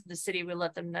reach out to the city, we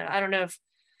let them know. I don't know if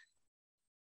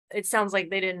it sounds like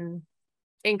they didn't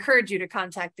encourage you to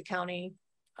contact the county,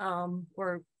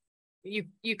 or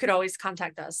you could always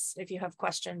contact us if you have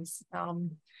questions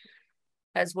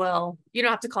as well. You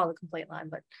don't have to call the complaint line,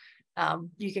 but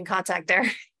you can contact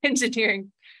their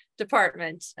engineering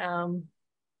department.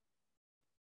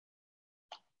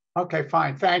 Okay,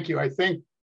 fine. Thank you. I think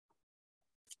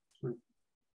we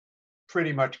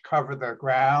pretty much covered the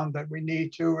ground that we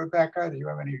need to. Rebecca, do you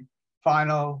have any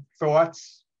final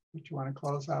thoughts that you want to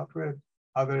close out with,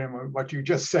 other than what you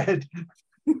just said?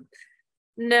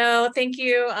 No, thank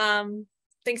you.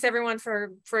 Thanks everyone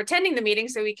for attending the meeting,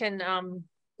 so we can,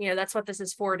 that's what this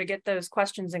is for, to get those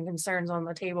questions and concerns on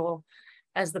the table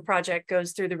as the project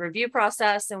goes through the review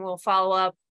process. And we'll follow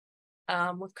up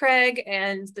with Craig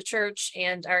and the church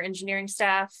and our engineering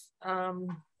staff.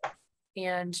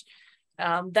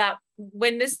 That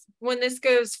when this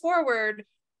goes forward,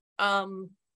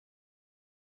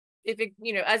 if it,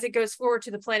 as it goes forward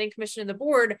to the planning commission and the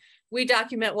board, we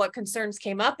document what concerns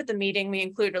came up at the meeting. We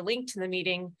include a link to the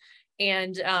meeting,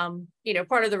 and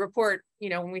part of the report,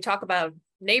 when we talk about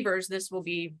neighbors, this will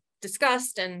be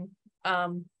discussed and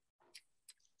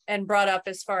brought up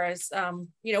as far as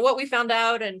what we found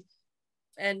out, and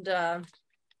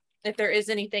if there is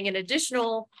anything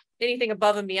anything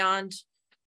above and beyond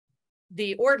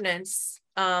the ordinance,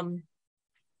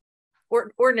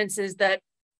 ordinances that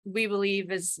we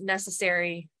believe is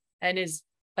necessary and is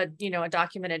a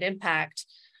documented impact,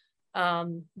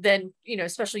 then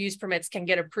special use permits can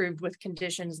get approved with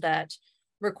conditions that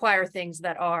require things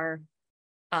that are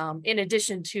in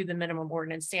addition to the minimum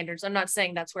ordinance standards. I'm not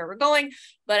saying that's where we're going,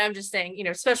 but I'm just saying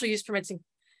special use permits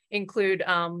include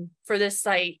for this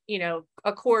site,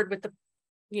 accord with the,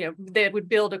 they would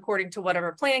build according to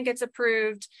whatever plan gets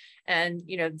approved. And,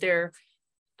 they're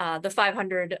the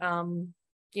 500,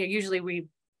 usually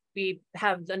we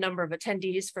have the number of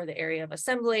attendees for the area of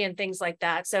assembly and things like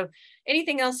that. So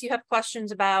anything else you have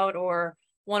questions about or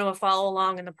want to follow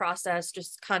along in the process,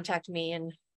 just contact me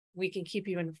and we can keep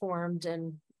you informed.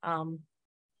 And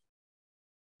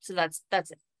so that's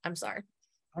it. I'm sorry.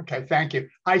 Okay, thank you.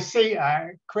 I see,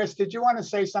 Chris, did you want to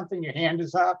say something? Your hand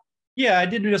is up. Yeah, I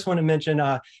did just want to mention,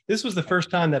 this was the first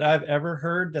time that I've ever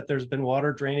heard that there's been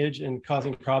water drainage and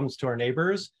causing problems to our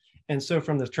neighbors. And so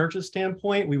from the church's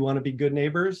standpoint, we want to be good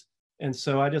neighbors. And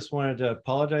so I just wanted to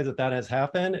apologize that that has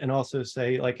happened and also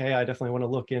say like, hey, I definitely want to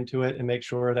look into it and make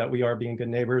sure that we are being good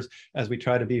neighbors as we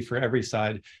try to be for every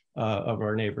side of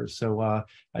our neighbors. So I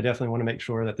definitely want to make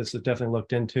sure that this is definitely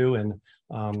looked into, and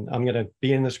I'm going to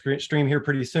be in the stream here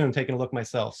pretty soon, taking a look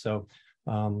myself. So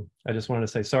I just wanted to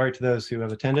say sorry to those who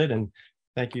have attended, and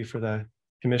thank you for the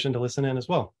commission to listen in as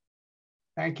well.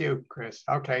 Thank you, Chris.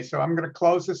 Okay, so I'm going to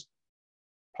close this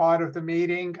part of the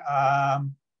meeting.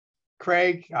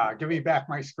 Craig, give me back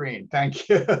my screen. Thank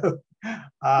you.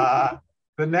 The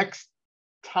next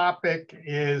topic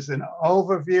is an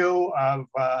overview of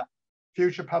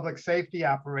future public safety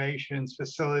operations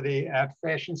facility at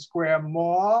Fashion Square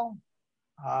Mall.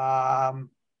 Hello.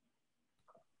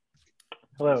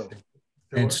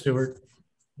 Lance Stewart.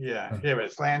 Yeah, here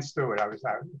it is, Lance Stewart.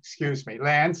 Excuse me,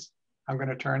 Lance, I'm going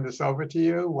to turn this over to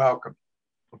you. Welcome.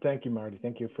 Well, thank you, Marty.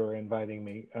 Thank you for inviting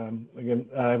me. Again,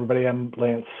 everybody, I'm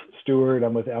Lance Stewart.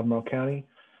 I'm with Albemarle County.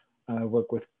 I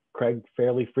work with Craig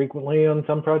fairly frequently on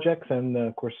some projects, and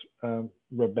of course,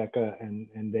 Rebecca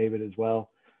and David as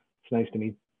well. It's nice to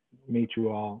meet you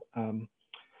all.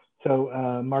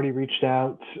 So Marty reached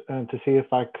out to see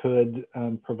if I could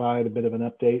provide a bit of an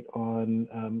update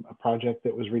on a project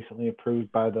that was recently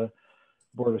approved by the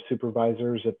Board of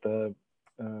Supervisors at the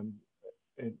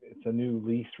it's a new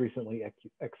lease recently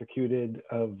executed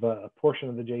of a portion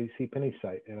of the JCPenney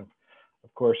site. And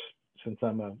of course, since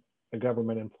I'm a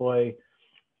government employee,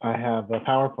 I have a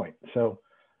PowerPoint. So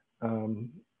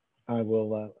I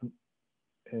will,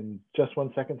 in just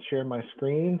 1 second, share my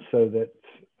screen so that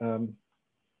you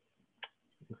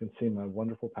can see my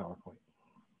wonderful PowerPoint.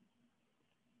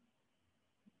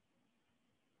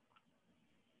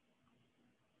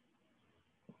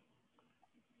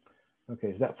 Okay,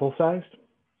 is that full-sized?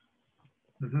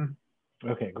 Mm-hmm.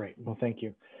 Okay, great. Well, thank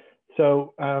you.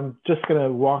 So I'm just going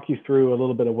to walk you through a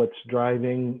little bit of what's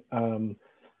driving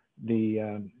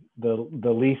the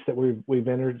lease that we've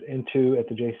entered into at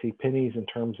the JCPenney's in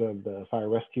terms of the fire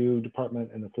rescue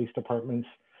department and the police departments,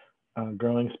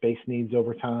 growing space needs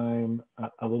over time,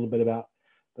 a little bit about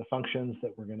the functions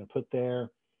that we're going to put there,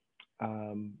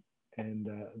 and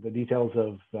the details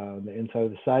of the inside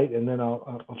of the site. And then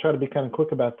I'll try to be kind of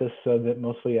quick about this so that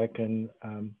mostly I can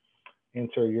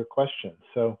answer your questions.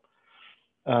 So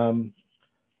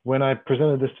when I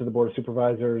presented this to the Board of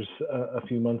Supervisors a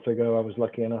few months ago, I was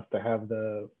lucky enough to have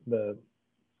the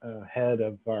head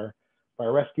of our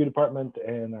fire rescue department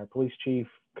and our police chief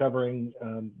covering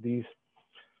these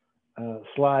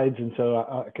slides. And so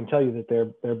I can tell you that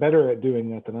they're better at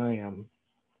doing that than I am.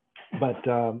 But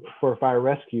for fire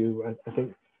rescue, I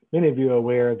think many of you are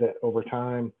aware that over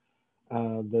time,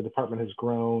 the department has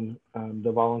grown.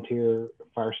 The volunteer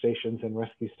fire stations and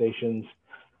rescue stations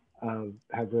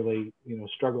have really,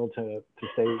 struggled to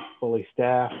stay fully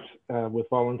staffed with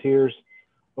volunteers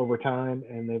over time,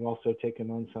 and they've also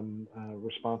taken on some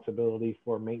responsibility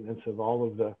for maintenance of all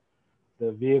of the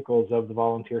vehicles of the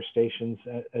volunteer stations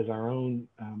as our own,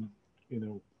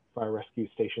 fire rescue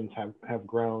stations have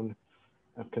grown,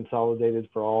 have consolidated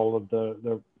for all of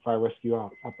the fire rescue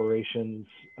operations,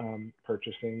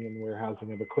 purchasing and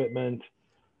warehousing of equipment.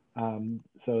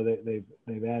 So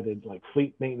they've added like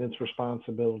fleet maintenance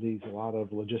responsibilities, a lot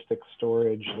of logistics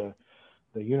storage,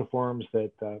 the uniforms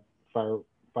that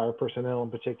fire personnel in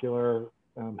particular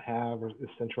have is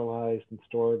centralized and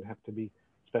stored, have to be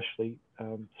specially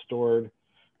stored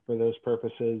for those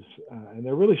purposes. And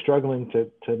they're really struggling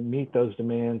to meet those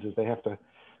demands as they have to,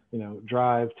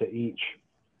 drive to each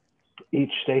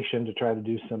station to try to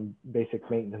do some basic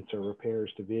maintenance or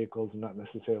repairs to vehicles and not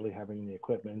necessarily having the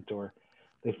equipment, or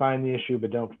they find the issue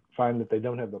but don't find that they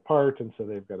don't have the part, and so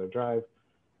they've got to drive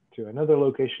to another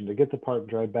location to get the part and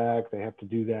drive back. They have to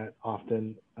do that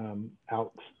often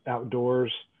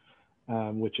outdoors,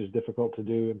 which is difficult to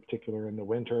do, in particular in the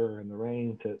winter or in the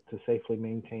rain, to safely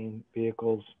maintain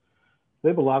vehicles. They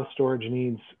have a lot of storage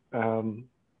needs,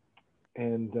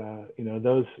 and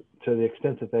those, to the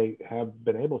extent that they have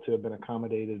been able to, have been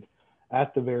accommodated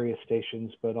at the various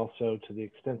stations, but also to the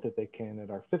extent that they can at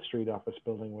our 5th Street office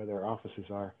building where their offices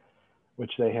are,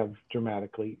 which they have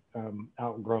dramatically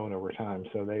outgrown over time.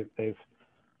 So they've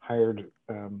hired,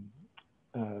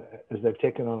 as they've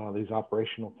taken on all these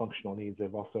operational functional needs,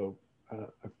 they've also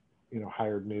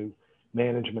hired new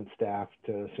management staff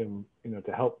to assume,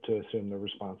 to help to assume the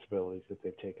responsibilities that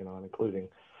they've taken on, including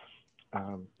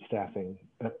staffing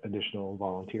additional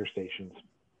volunteer stations.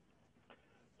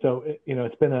 So,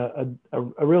 it's been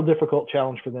a real difficult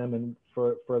challenge for them. And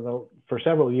for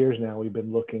several years now, we've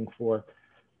been looking for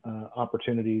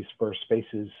opportunities for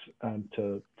spaces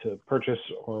to purchase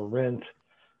or rent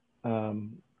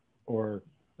or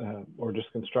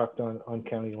just construct on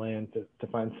county land to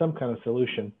find some kind of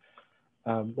solution.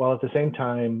 While at the same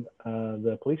time,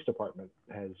 the police department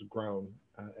has grown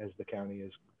as the county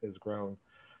has grown.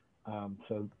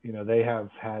 So, they have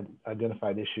had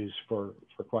identified issues for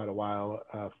quite a while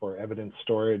for evidence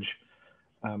storage.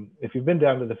 If you've been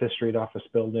down to the 5th Street office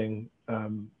building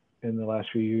in the last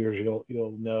few years,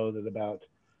 you'll know that about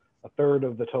 1/3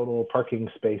 of the total parking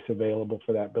space available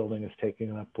for that building is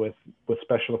taken up with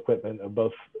special equipment of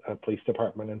both police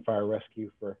department and fire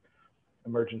rescue for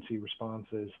emergency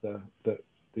responses.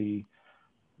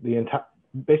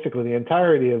 Basically the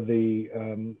entirety of the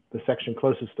section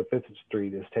closest to 5th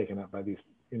Street is taken up by these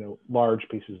large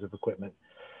pieces of equipment.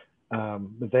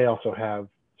 But they also have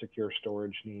secure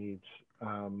storage needs,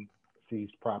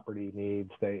 seized property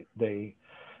needs. They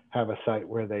have a site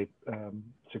where they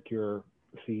secure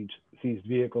seized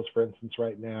vehicles, for instance,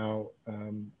 right now,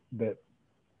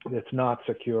 that's not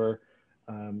secure.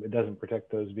 It doesn't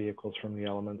protect those vehicles from the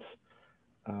elements.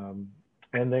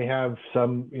 And they have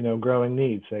some, growing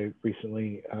needs. They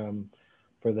recently,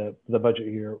 for the budget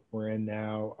year we're in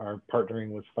now, are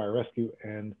partnering with fire rescue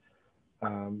and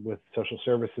with social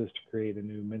services to create a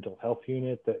new mental health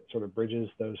unit that sort of bridges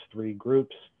those 3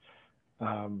 groups.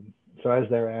 So as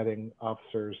they're adding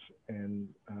officers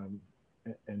and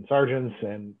sergeants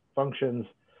and functions,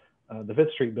 the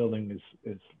 5th Street building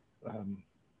is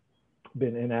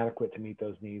been inadequate to meet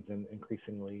those needs and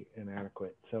increasingly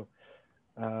inadequate. So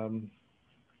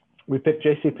we picked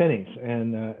JCPenney's,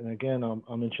 and again,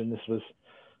 I'll mention this was,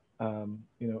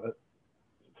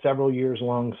 several years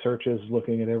long searches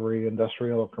looking at every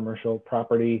industrial or commercial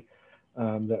property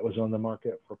that was on the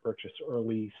market for purchase or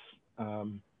lease.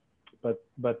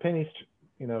 But Penney's,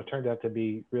 turned out to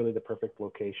be really the perfect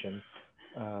location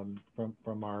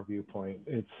from our viewpoint.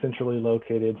 It's centrally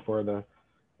located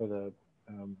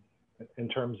in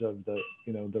terms of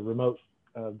the remote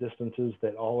distances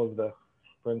that all of the,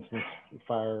 for instance,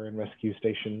 fire and rescue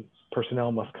station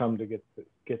personnel must come to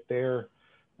get their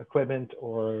equipment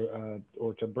or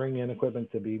to bring in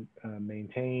equipment to be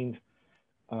maintained.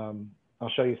 I'll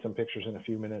show you some pictures in a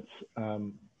few minutes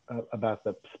about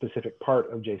the specific part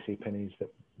of JCPenney's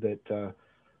that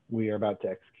we are about to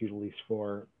execute a lease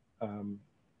for.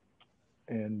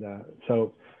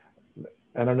 So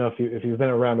I don't know if you've been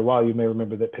around a while, you may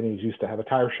remember that Penney's used to have a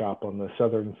tire shop on the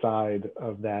southern side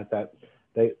of that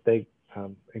they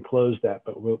enclosed that,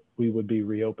 but we would be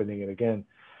reopening it again,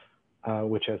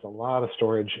 which has a lot of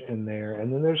storage in there.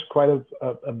 And then there's quite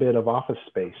a bit of office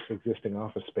space, existing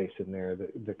office space in there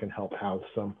that can help house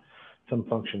some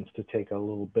functions to take a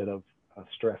little bit of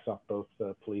stress off both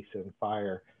the police and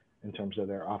fire in terms of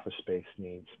their office space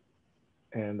needs.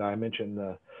 And I mentioned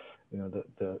the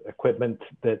equipment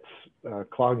that's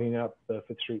clogging up the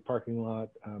 5th Street parking lot.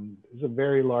 It's a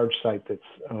very large site that's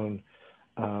owned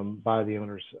by the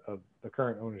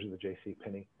current owners of the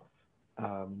JCPenney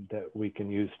that we can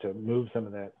use to move some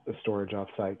of the storage off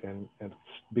site and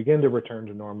begin to return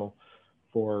to normal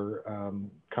for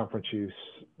conference use,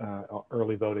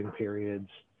 early voting periods,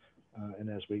 and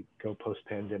as we go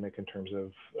post-pandemic in terms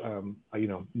of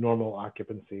normal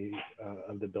occupancy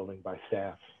of the building by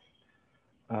staff.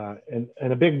 And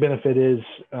a big benefit is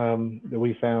that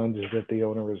we found is that the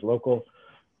owner is local.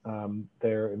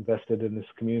 They're invested in this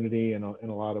community in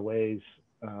a lot of ways.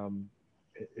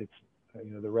 It's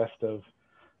the rest of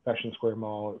Fashion Square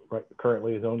Mall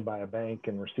currently is owned by a bank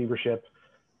in receivership.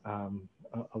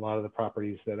 A lot of the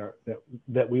properties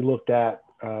that we looked at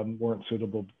weren't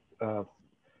suitable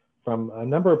from a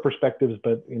number of perspectives,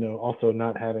 but also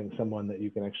not having someone that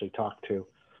you can actually talk to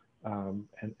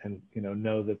and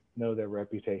know their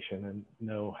reputation and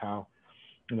know how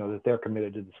that they're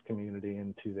committed to this community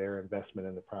and to their investment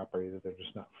in the property, that they're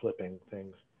just not flipping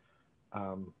things.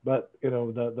 But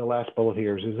the last bullet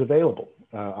here is available.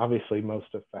 Obviously,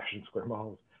 most of Fashion Square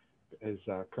Mall is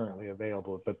currently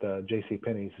available, but the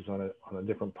JCPenney's is on a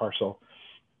different parcel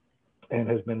and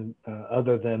has been,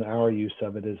 other than our use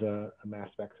of it, as a mass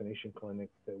vaccination clinic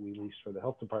that we leased for the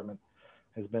health department,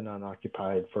 has been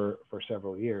unoccupied for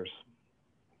several years.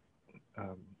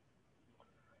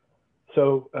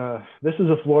 So this is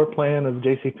a floor plan of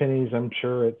JCPenney's. I'm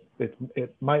sure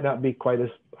it might not be quite as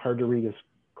hard to read as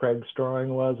Craig's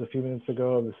drawing was a few minutes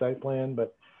ago of the site plan,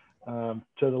 but to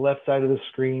the left side of the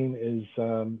screen is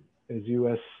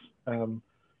US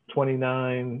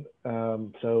 29.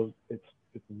 So it's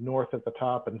north at the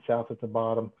top and south at the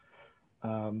bottom.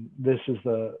 This is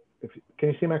can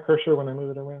you see my cursor when I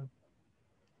move it around?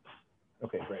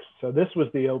 Okay, great. So this was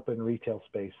the open retail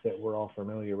space that we're all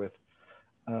familiar with.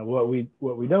 What we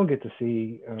don't get to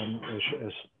see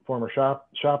as former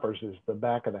shoppers is the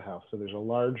back of the house. So there's a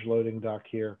large loading dock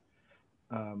here,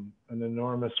 an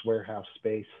enormous warehouse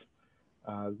space.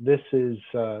 This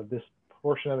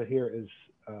portion of it here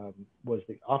was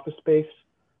the office space,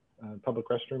 public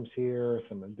restrooms here,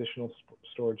 some additional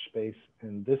storage space,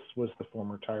 and this was the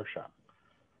former tire shop.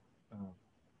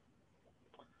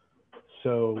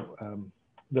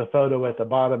 The photo at the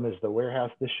bottom is the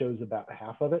warehouse. This shows about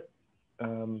half of it.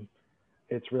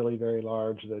 It's really very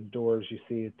large. The doors you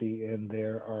see at the end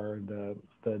there are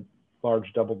the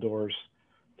large double doors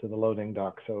to the loading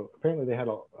dock. So apparently they had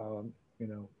a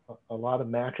lot of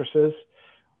mattresses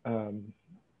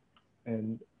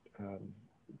and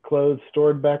clothes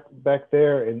stored back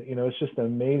there, and it's just an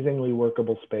amazingly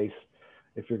workable space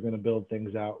if you're going to build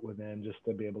things out within, just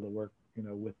to be able to work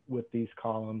with these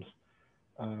columns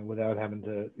without having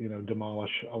to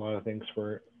demolish a lot of things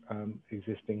for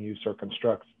existing use or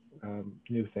construct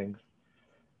new things.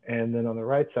 And then on the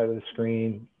right side of the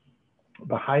screen,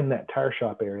 behind that tire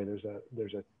shop area,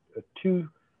 there's a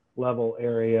 2-level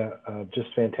area of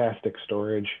just fantastic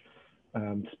storage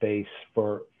space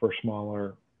for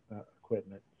smaller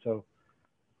equipment. So,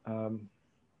 and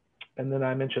then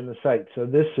I mentioned the site. So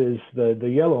this is the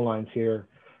yellow lines here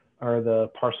are the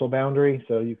parcel boundary.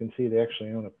 So you can see they actually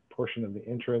own a portion of the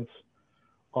entrance.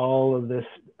 All of this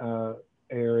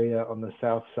area on the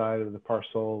south side of the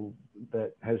parcel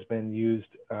that has been used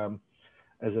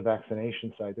as a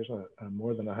vaccination site. There's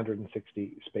more than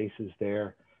 160 spaces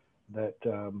there that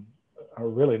are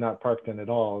really not parked in at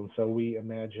all. And so we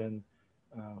imagine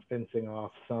fencing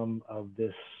off some of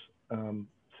this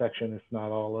section, if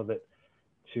not all of it,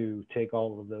 to take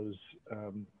all of those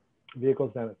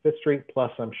vehicles down at 5th Street,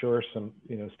 plus I'm sure some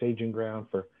staging ground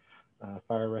for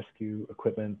fire rescue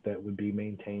equipment that would be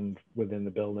maintained within the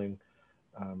building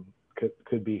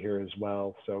could be here as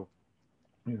well. So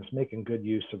it's making good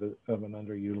use of an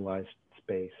underutilized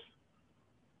space.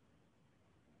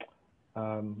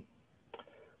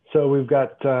 So we've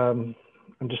got, I'm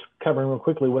just covering real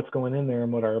quickly what's going in there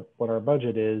and what our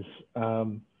budget is.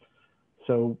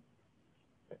 So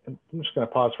I'm just going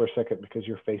to pause for a second because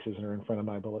your faces are in front of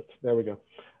my bullets. There we go.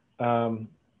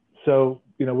 So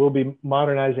we'll be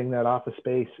modernizing that office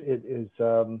space. It is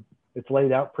it's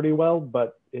laid out pretty well,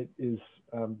 but it is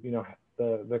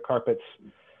the carpet's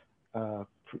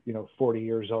 40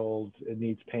 years old. It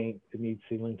needs paint. It needs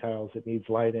ceiling tiles. It needs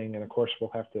lighting, and of course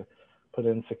we'll have to put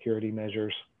in security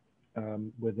measures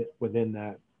within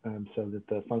that so that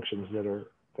the functions that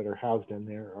are housed in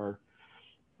there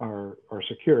are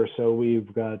secure. So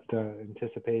we've got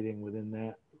anticipating within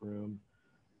that room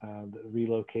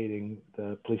relocating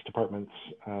the police department's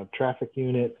traffic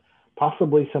unit,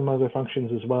 possibly some other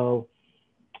functions as well.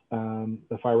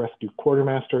 The fire rescue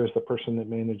quartermaster is the person that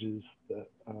manages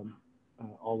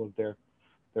all of their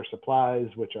supplies,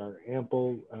 which are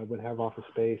ample, would have office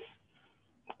space.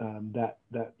 That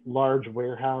large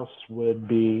warehouse would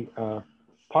be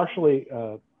partially,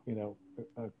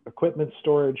 equipment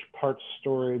storage, parts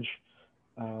storage,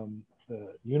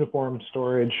 uniform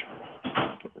storage,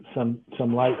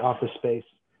 some light office space.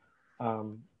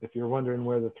 If you're wondering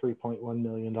where the $3.1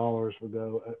 million would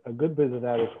go, a good bit of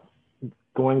that is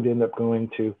going to end up going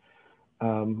to,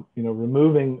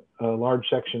 removing a large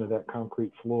section of that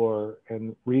concrete floor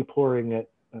and repouring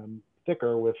it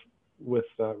thicker with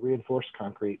reinforced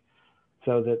concrete,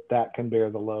 so that can bear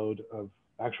the load of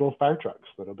actual fire trucks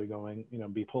that'll be going,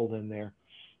 be pulled in there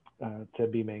to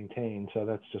be maintained. So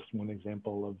that's just one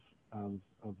example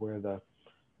of where the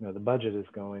budget is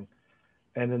going.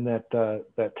 And in that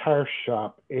tire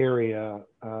shop area,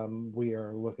 we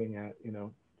are looking at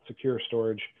secure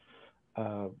storage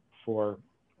for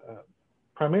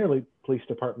primarily police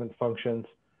department functions,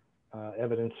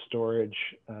 evidence storage,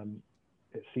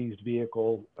 seized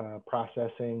vehicle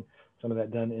processing, some of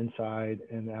that done inside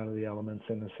and out of the elements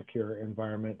in a secure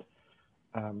environment.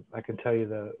 I can tell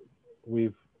you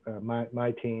we've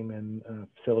my team and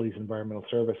Facilities Environmental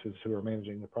Services, who are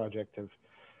managing the project, have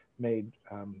made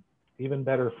even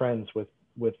better friends with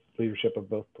leadership of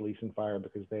both police and fire,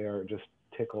 because they are just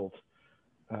tickled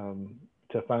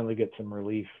to finally get some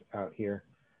relief out here,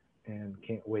 and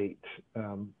can't wait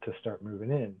to start moving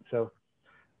in. So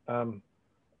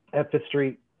at Fifth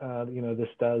Street, this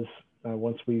does,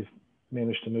 once we've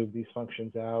managed to move these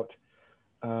functions out,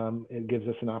 it gives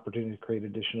us an opportunity to create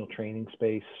additional training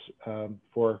space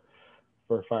for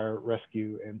fire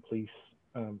rescue and police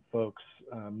folks,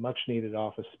 much needed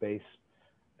office space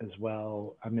as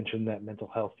well. I mentioned that mental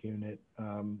health unit,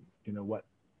 what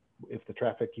if the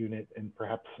traffic unit and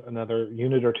perhaps another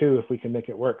unit or two, if we can make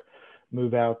it work,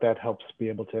 move out, that helps be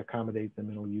able to accommodate the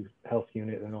mental health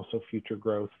unit and also future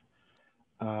growth.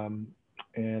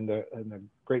 And a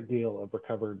great deal of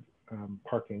recovered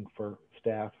parking for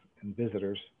staff and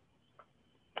visitors.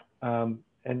 And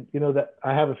that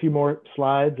I have a few more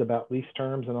slides about lease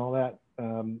terms and all that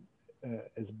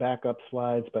as backup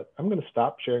slides, but I'm going to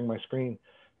stop sharing my screen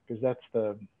because that's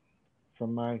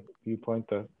from my viewpoint,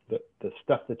 the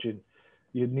stuff that you'd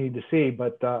need to see.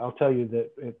 But I'll tell you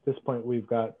that at this point we've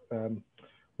got,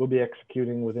 we'll be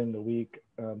executing within the week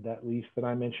that lease that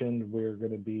I mentioned. We're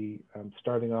going to be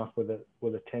starting off with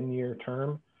a 10-year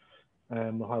term,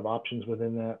 and we'll have options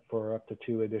within that for up to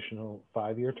 2 additional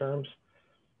 5-year terms.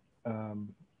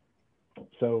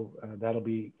 So that'll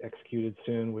be executed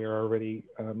soon. We are already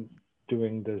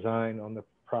doing design on the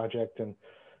project, and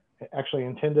actually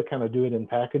intend to kind of do it in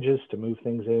packages to move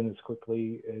things in as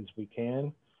quickly as we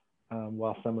can,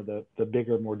 while some of the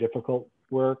bigger, more difficult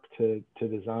work to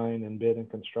design and bid and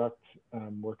construct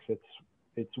works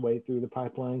its way through the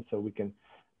pipeline, so we can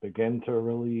begin to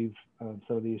relieve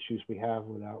some of the issues we have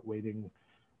without waiting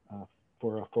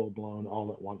for a full-blown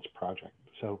all-at-once project.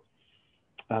 So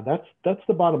that's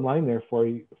the bottom line there for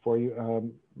you,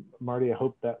 Marty. I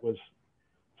hope that was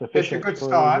sufficient. It's a good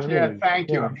start. Yeah, thank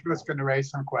you. I'm sure it's going to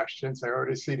raise some questions. I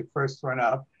already see the first one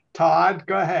up. Todd,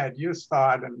 go ahead. You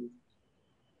start and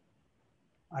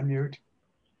unmute.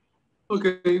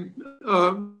 Okay.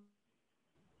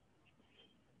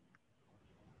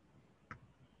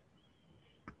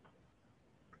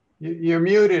 You're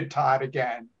muted, Todd,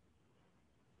 again.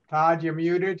 Todd, you're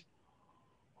muted.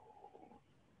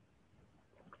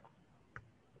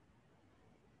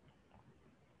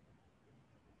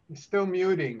 You're still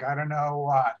muting. I don't know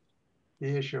what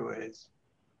the issue is.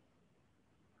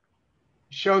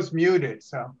 It shows muted,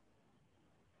 so.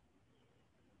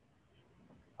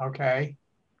 Okay.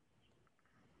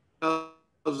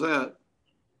 How's that?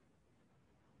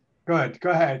 Good. Go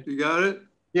ahead. You got it?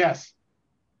 Yes.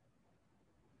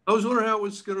 I was wondering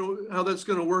how that's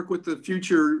gonna work with the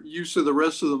future use of the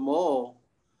rest of the mall,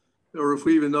 or if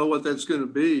we even know what that's gonna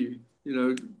be.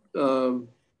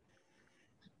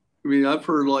 I mean, I've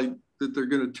heard like that they're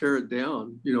gonna tear it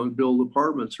down, and build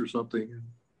apartments or something.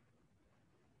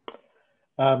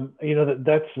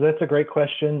 That's a great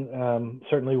question.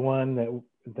 Certainly one that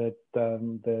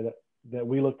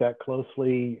we looked at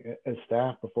closely as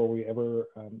staff before we ever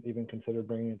even considered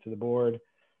bringing it to the board.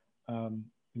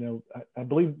 I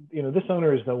believe this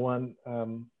owner is the one,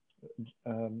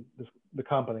 the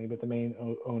company, but the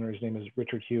main owner's name is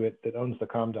Richard Hewitt, that owns the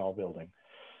Comdal building,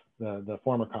 the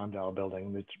former Comdal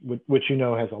building, which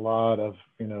has a lot of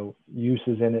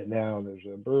uses in it now. There's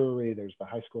a brewery, there's the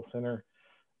high school center,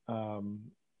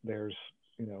 there's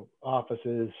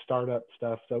offices, startup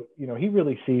stuff. So he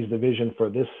really sees the vision for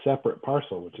this separate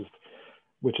parcel, which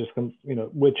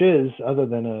is other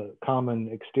than a common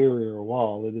exterior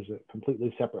wall, it is a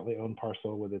completely separately owned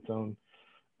parcel with its own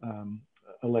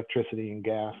electricity and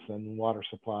gas and water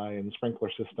supply and sprinkler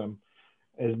system,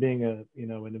 as being an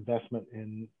investment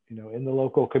in the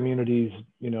local community's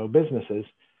businesses,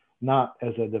 not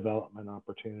as a development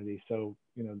opportunity. So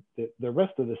the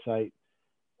rest of the site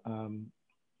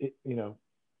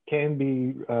can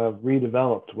be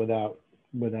redeveloped without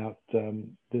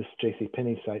this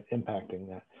JCPenney site impacting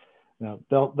that. Now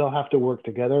they'll have to work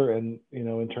together, and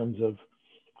in terms of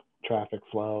traffic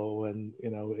flow, and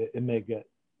it may get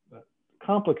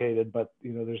complicated, but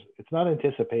it's not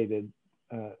anticipated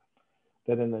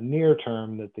that in the near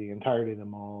term that the entirety of the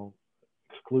mall,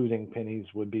 excluding Penny's,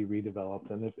 would be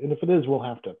redeveloped. And if it is, we'll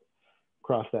have to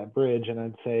cross that bridge. And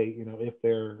I'd say if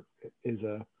there is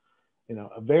a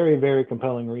very, very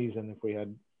compelling reason, if we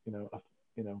had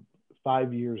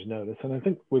 5 years notice, and I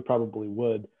think we probably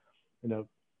would,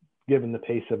 given the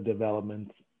pace of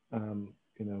development, and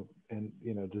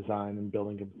design and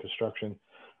building and construction,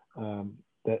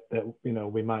 that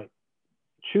we might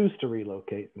choose to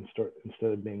relocate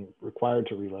instead of being required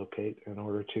to relocate in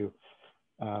order to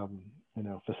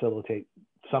facilitate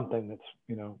something that's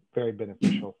very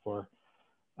beneficial for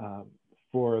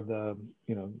the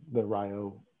the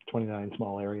Rio 29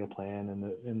 small area plan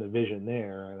and the vision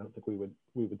there. I don't think we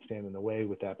would stand in the way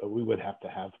with that, but we would have to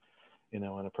have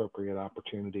an appropriate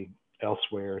opportunity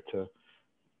elsewhere to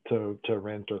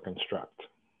rent or construct.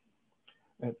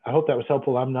 And I hope that was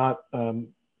helpful. I'm not,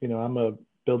 I'm a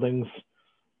buildings,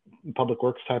 public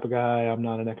works type of guy. I'm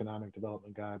not an economic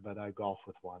development guy, but I golf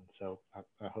with one. So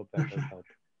I hope that does help.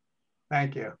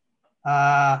 Thank you.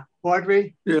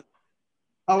 Audrey? Yeah.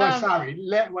 Oh, sorry.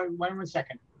 Wait 1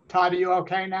 second. Todd, are you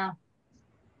okay now?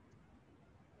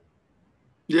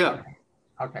 Yeah.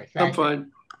 Okay, I'm thank you.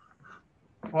 fine.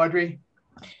 Audrey?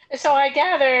 So I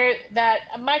gather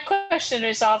that my question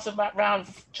is also about around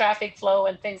traffic flow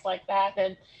and things like that,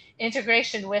 and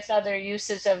integration with other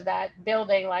uses of that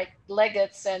building, like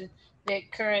Leggett's and the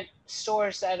current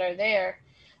stores that are there.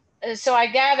 So I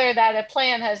gather that a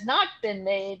plan has not been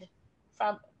made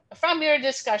from your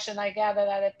discussion. I gather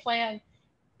that a plan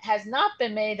has not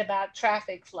been made about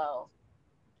traffic flow.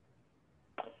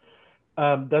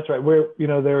 That's right.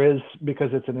 There is, because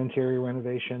it's an interior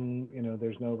renovation,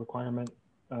 there's no requirement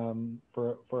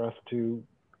for us to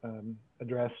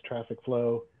address traffic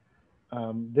flow.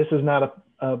 This is not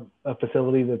a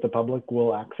facility that the public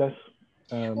will access.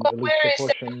 Well, where is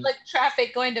the public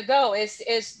traffic going to go?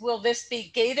 Will this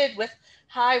be gated with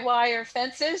high wire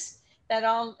fences?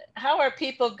 How are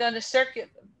people going to circulate,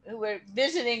 who are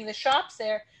visiting the shops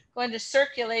there, going to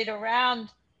circulate around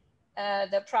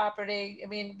the property? I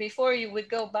mean, before you would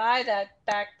go by that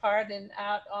back part and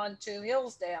out onto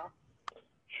Hillsdale.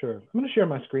 Sure. I'm going to share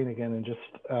my screen again and just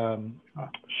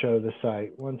show the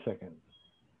site. 1 second.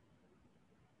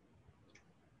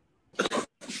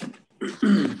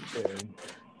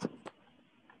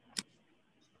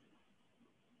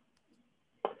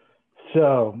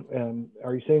 So,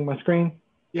 are you seeing my screen?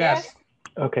 Yes.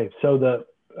 Okay. So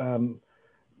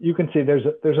you can see there's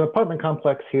an apartment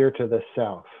complex here to the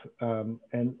south,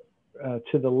 and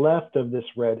to the left of this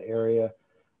red area,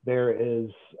 there is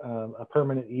a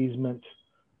permanent easement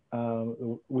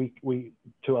to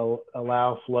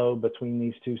allow flow between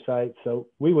these two sites. So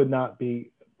we would not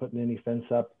be putting any fence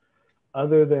up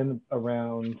other than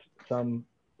around some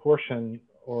portion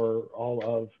or all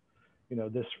of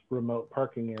this remote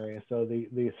parking area. So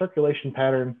the circulation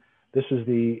pattern, this is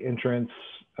the entrance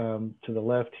to the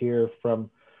left here from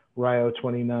Rio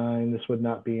 29. This would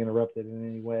not be interrupted in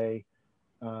any way.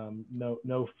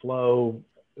 No flow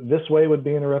this way would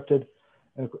be interrupted.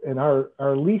 And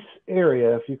our lease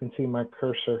area, if you can see my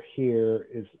cursor here,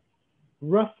 is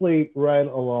roughly right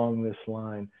along this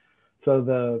line. So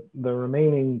the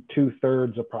remaining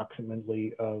 2/3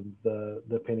 approximately of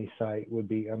the Penny site would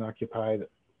be unoccupied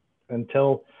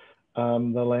until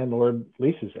the landlord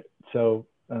leases it. So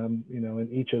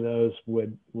and each of those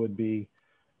would be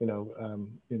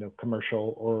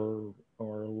commercial or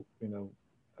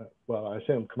well, I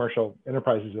assume commercial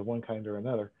enterprises of one kind or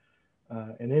another.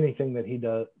 And anything that he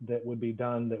does that would be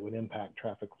done that would impact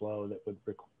traffic flow, that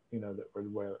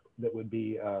would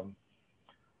be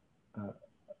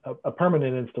a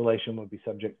permanent installation would be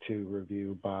subject to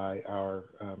review by our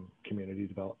community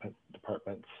development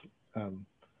department's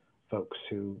folks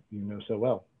who you know so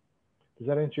well. Does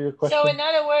that answer your question? So in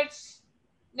other words,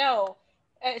 no.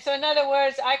 So in other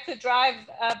words, I could drive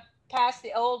past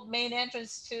the old main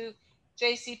entrance to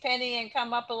JCPenney and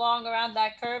come up along around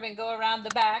that curve and go around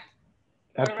the back.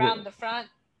 Absolutely. Around the front.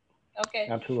 Okay.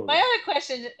 Absolutely. My other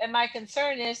question and my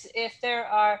concern is if there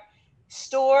are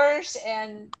stores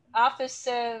and office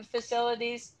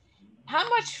facilities, how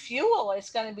much fuel is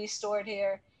going to be stored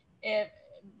here if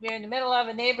you're in the middle of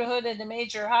a neighborhood and a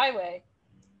major highway?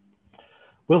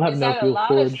 We'll have no fuel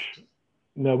storage.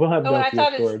 No, we'll have no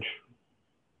fuel storage.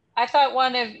 I thought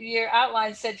one of your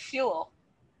outlines said fuel.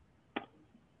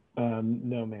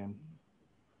 No, ma'am.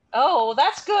 Oh, well,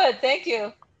 that's good. Thank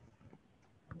you.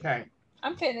 Okay.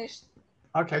 I'm finished.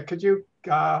 Okay, could you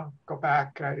go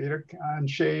back and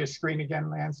share your screen again,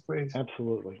 Lance, please?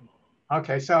 Absolutely.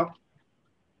 Okay, so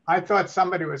I thought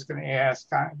somebody was going to ask,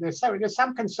 there's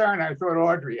some concern, I thought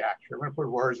Audrey actually, I'm going to put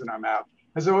words in her mouth,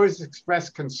 has always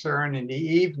expressed concern in the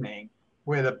evening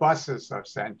where the buses are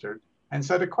centered. And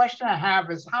so the question I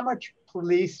have is how much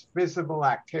police visible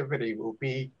activity will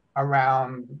be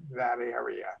around that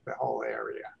area, the whole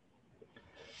area?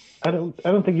 I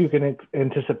don't think you can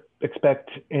expect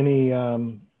any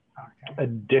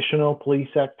additional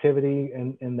police activity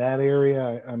in that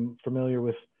area. I'm familiar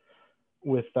with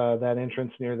that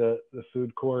entrance near the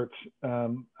food court.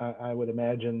 I would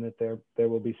imagine that there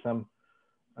will be some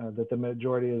that the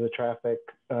majority of the traffic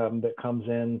that comes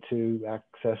in to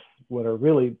access what are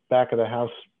really back of the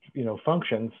house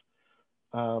functions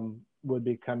would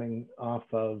be coming off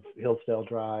of Hillsdale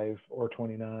Drive or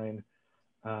 29.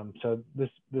 So this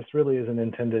really isn't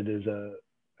intended as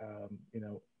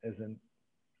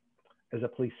as a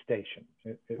police station.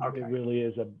 It Okay. really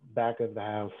is a back of the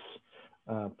house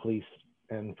police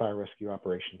and fire rescue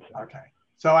operations center. Okay.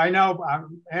 So I know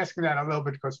I'm asking that a little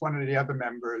bit because one of the other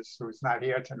members who's not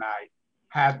here tonight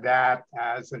had that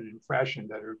as an impression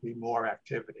that there would be more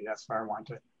activity. That's why I want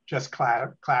to just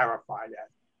clarify that.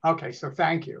 Okay, so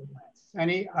thank you.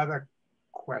 Any other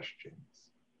questions?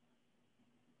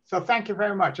 So thank you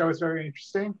very much. That was very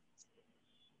interesting.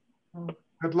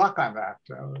 Good luck on that.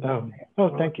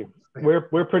 Thank you.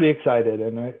 We're pretty excited,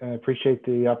 and I appreciate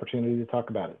the opportunity to talk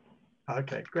about it.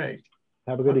 Okay, great.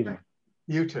 Have a good evening.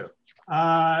 You too.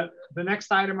 The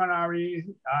next item on our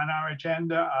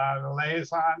agenda are the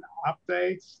liaison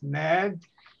updates. Ned,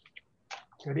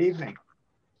 good evening.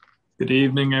 Good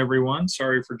evening, everyone.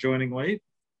 Sorry for joining late.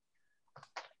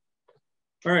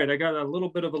 All right, I got a little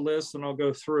bit of a list and I'll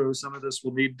go through. Some of this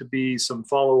will need to be some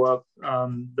follow-up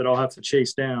that I'll have to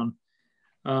chase down.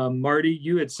 Marty,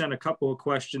 you had sent a couple of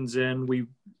questions in.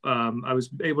 I was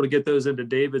able to get those into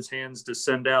David's hands to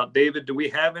send out. David, do we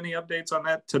have any updates on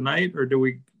that tonight, or do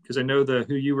we, because I know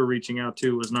who you were reaching out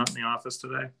to was not in the office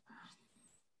today.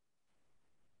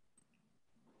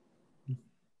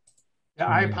 Yeah,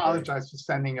 I apologize for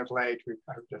sending it late.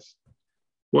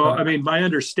 Well, I mean, my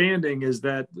understanding is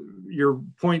that your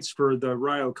points for the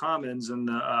Rio Commons and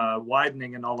the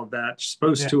widening and all of that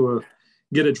supposed to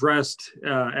get addressed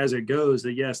as it goes.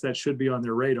 That yes, that should be on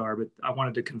their radar, but I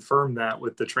wanted to confirm that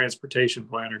with the transportation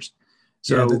planners.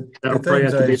 So that'll probably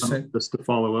have to be on this to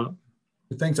follow up.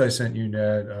 The things I sent you,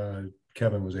 Ned,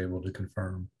 Kevin was able to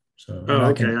confirm. So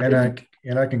I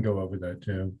can go over that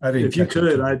too. I didn't. If you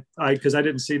could, because I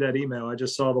didn't see that email. I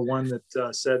just saw the one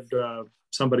that said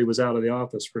somebody was out of the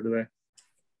office for today.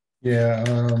 Yeah.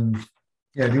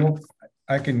 You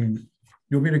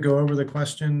want me to go over the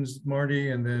questions,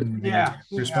 Marty, and then would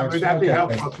that be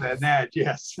helpful to Ned?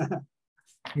 Yes.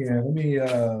 Yeah. Let me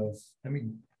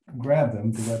grab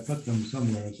them because I put them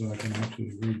somewhere so I can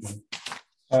actually read them.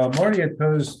 Marty had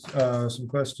posed some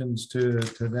questions to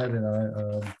Ned and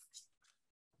I.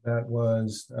 That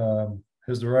was,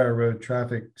 has the Rio Road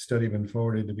traffic study been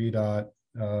forwarded to VDOT?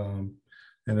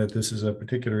 And that this is a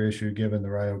particular issue given the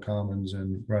Rio Commons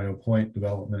and Rio Point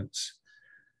developments.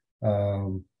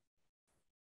 And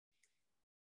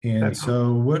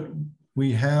so what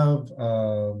we have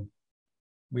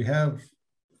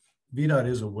VDOT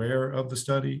is aware of the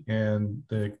study, and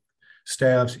the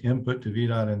staff's input to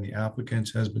VDOT and the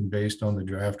applicants has been based on the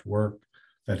draft work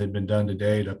that had been done to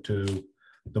date up to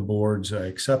the board's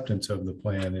acceptance of the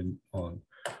plan on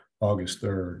August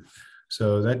 3rd.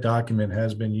 So that document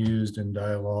has been used in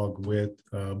dialogue with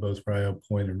both Rio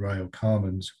Point and Rio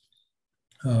Commons.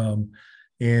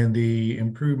 And the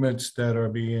improvements that are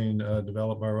being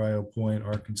developed by Rio Point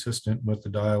are consistent with the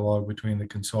dialogue between the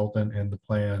consultant and the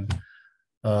plan.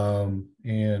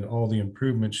 And all the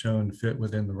improvements shown fit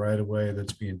within the right-of-way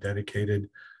that's being dedicated,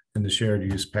 and the shared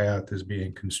use path is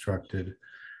being constructed.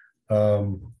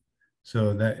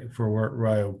 So that for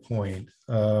Rio Point,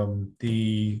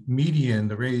 the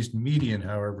raised median,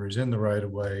 however, is in the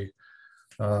right-of-way.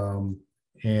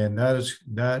 And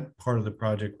that part of the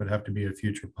project would have to be a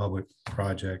future public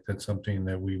project. That's something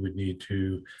that we would need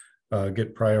to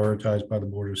get prioritized by the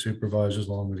Board of Supervisors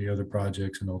along with the other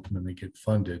projects and ultimately get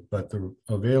funded. But the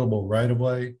available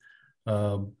right-of-way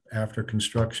after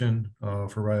construction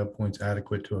for Rio Point's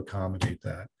adequate to accommodate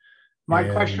that. My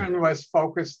question was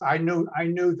focused. I knew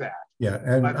that. Yeah,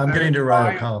 and I'm getting to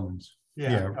Rio Commons.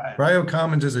 Rio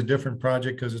Commons is a different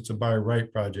project because it's a by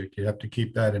right project. You have to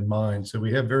keep that in mind. So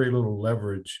we have very little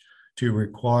leverage to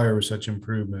require such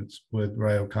improvements with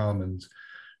Rio Commons.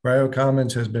 Rio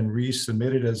Commons has been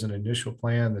resubmitted as an initial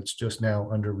plan that's just now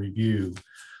under review.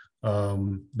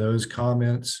 Those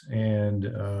comments and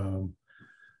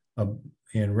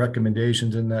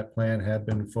recommendations in that plan have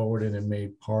been forwarded and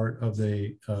made part of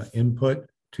the input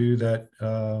to that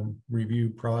review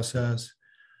process.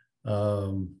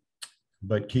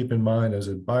 But keep in mind, as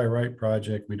a by right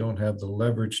project, we don't have the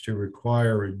leverage to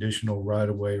require additional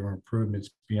right-of-way or improvements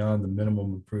beyond the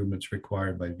minimum improvements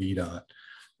required by VDOT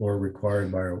or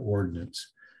required by our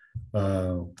ordinance.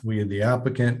 The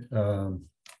applicant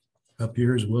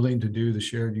appears willing to do the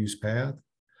shared use path,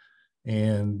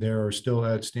 and there are still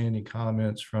outstanding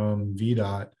comments from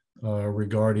VDOT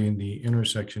regarding the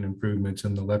intersection improvements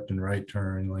in the left and right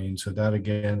turn lane. So that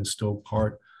again is still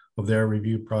part of their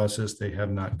review process. They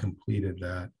have not completed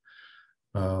that.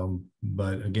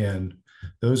 But again,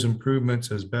 those improvements,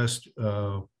 as best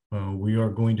we are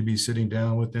going to be sitting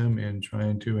down with them and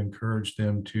trying to encourage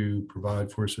them to provide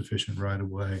for sufficient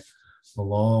right-of-way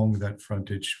along that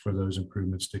frontage for those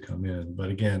improvements to come in. But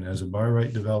again, as a by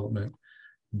right development,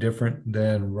 different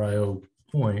than Rio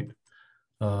Point,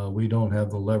 we don't have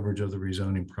the leverage of the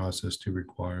rezoning process to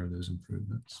require those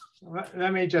improvements.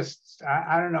 Let me just,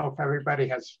 I don't know if everybody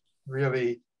has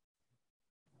really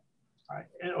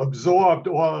absorbed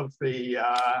all of the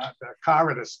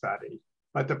corridor study,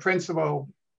 but the principal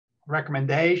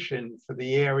recommendation for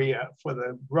the area, for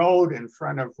the road in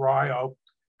front of Rio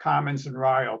Commons and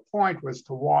Rio Point was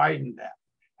to widen them.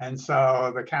 And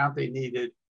so the county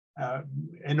needed,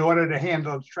 in order to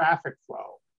handle the traffic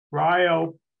flow,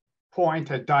 Rio Point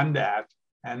had done that.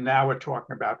 And now we're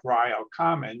talking about Rio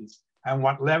Commons and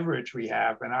what leverage we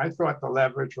have. And I thought the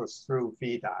leverage was through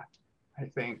VDOT, I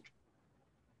think.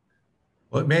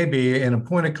 Well, it may be, and a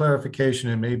point of clarification,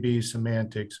 it may be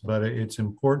semantics, but it's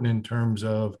important in terms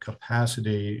of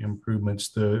capacity improvements.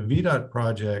 The VDOT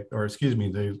project, or excuse me,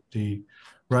 the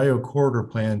Rio Corridor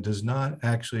Plan does not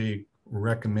actually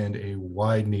recommend a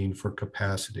widening for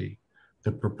capacity.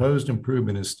 The proposed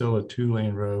improvement is still a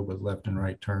 2-lane road with left and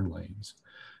right turn lanes.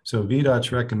 So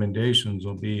VDOT's recommendations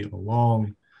will be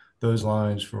along those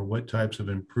lines for what types of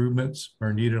improvements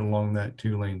are needed along that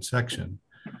 2-lane section,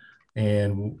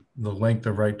 and the length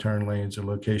of right turn lanes, the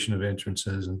location of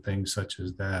entrances, and things such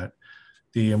as that.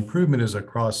 The improvement is a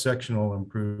cross-sectional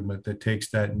improvement that takes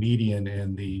that median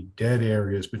and the dead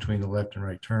areas between the left and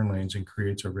right turn lanes and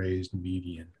creates a raised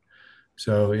median.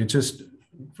 So it just,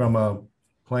 from a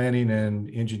planning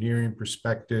and engineering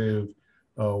perspective,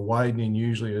 widening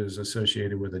usually is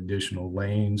associated with additional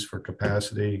lanes for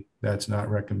capacity. That's not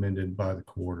recommended by the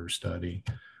corridor study.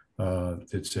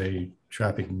 It's a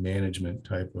traffic management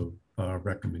type of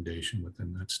recommendation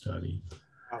within that study.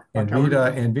 And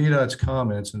VDOT's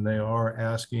comments, and they are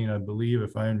asking, I believe,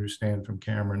 if I understand from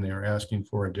Cameron, they are asking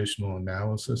for additional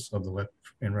analysis of the left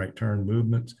and right turn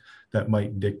movements that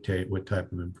might dictate what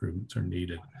type of improvements are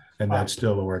needed. And that's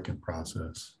still a work in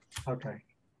process. Okay.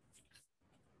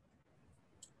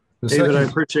 David, I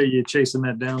appreciate you chasing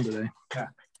that down today. Yeah.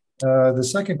 The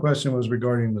second question was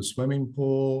regarding the swimming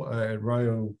pool at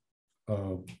Rio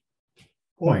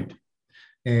Point.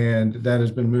 And that has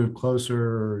been moved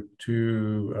closer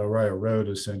to Rio Road,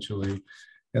 essentially.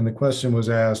 And the question was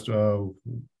asked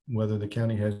whether the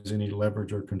county has any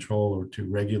leverage or control or to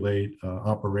regulate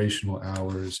operational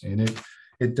hours. And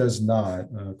it does not.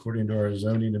 According to our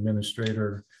zoning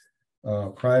administrator,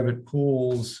 private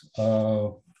pools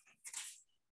are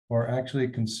actually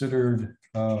considered,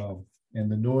 and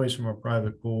the noise from a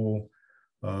private pool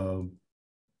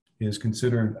is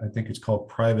considered, I think it's called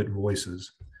private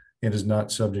voices. It is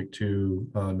not subject to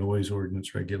noise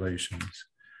ordinance regulations.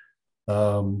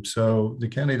 So the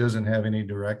county doesn't have any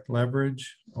direct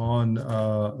leverage on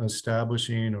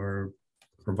establishing or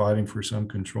providing for some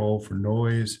control for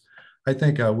noise. I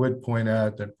think I would point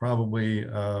out that probably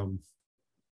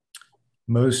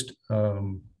most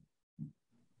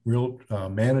real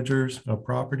managers of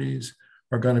properties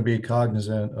are going to be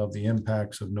cognizant of the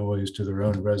impacts of noise to their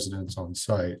own residents on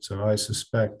site. So I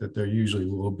suspect that there usually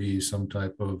will be some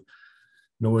type of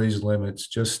noise limits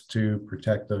just to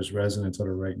protect those residents that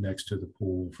are right next to the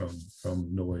pool from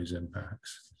noise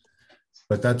impacts.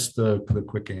 But that's the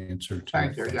quick answer to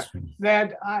Thank you. Yeah.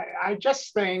 Ned, I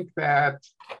just think that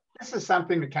this is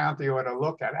something the county ought to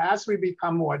look at. As we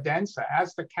become more denser,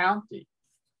 as the county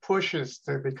pushes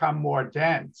to become more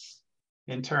dense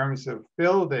in terms of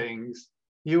buildings,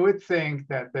 you would think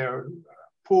that their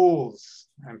pools,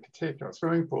 in particular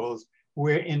swimming pools,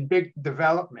 where in big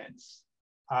developments,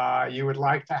 you would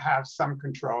like to have some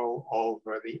control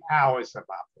over the hours of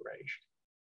operation.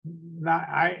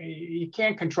 You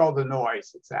can't control the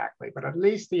noise exactly, but at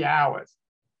least the hours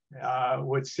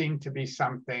would seem to be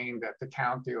something that the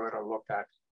county ought to look at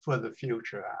for the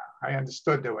future. I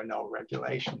understood there were no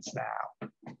regulations now.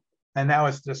 And that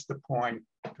was just the point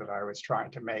that I was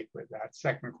trying to make with that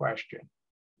second question.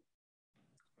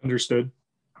 Understood.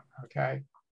 Okay.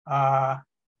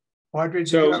 Audrey,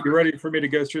 so you ready for me to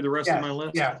go through the rest of my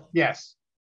list? Yeah. Yes.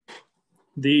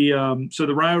 So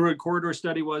the Rio Road Corridor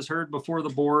study was heard before the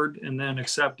board and then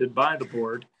accepted by the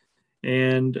board.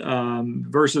 And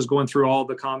versus going through all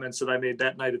the comments that I made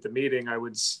that night at the meeting, I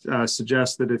would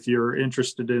suggest that if you're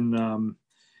interested in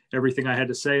everything I had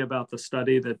to say about the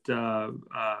study, that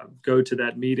go to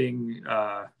that meeting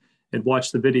and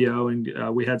watch the video.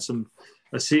 And we had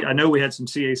I know we had some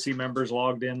CAC members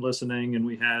logged in listening, and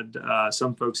we had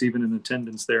some folks even in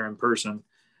attendance there in person.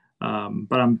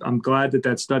 But I'm glad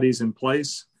that study's in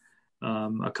place.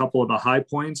 A couple of the high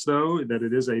points, though, that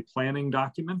it is a planning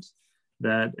document,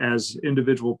 that as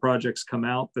individual projects come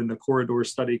out, then the corridor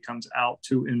study comes out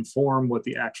to inform what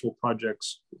the actual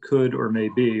projects could or may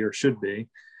be or should be.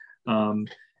 And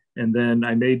then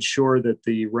I made sure that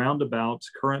the roundabout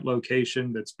current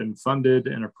location that's been funded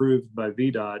and approved by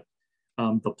VDOT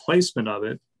The placement of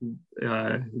it,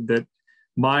 that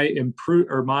my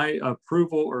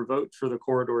approval or vote for the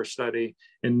corridor study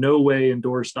in no way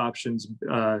endorsed options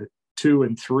 2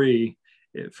 and 3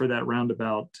 for that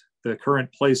roundabout. The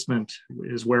current placement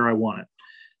is where I want it,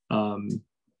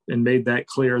 and made that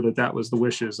clear that that was the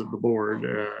wishes of the board,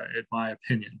 in my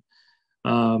opinion.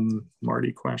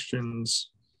 Marty, questions?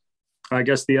 I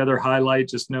guess the other highlight,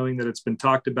 just knowing that it's been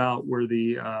talked about, were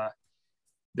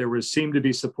there seemed to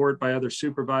be support by other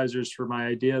supervisors for my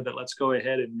idea that let's go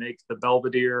ahead and make the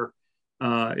Belvedere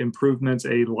improvements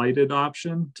a lighted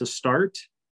option to start.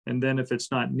 And then if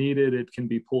it's not needed, it can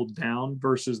be pulled down,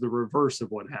 versus the reverse of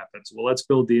what happens. Well, let's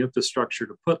build the infrastructure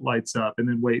to put lights up and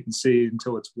then wait and see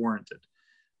until it's warranted.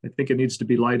 I think it needs to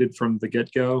be lighted from the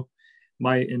get-go.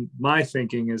 My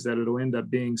thinking is that it'll end up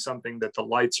being something that the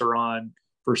lights are on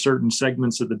for certain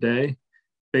segments of the day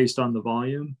based on the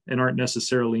volume, and aren't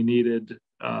necessarily needed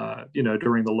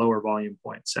during the lower volume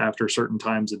points after certain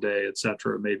times a day, et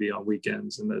cetera, maybe on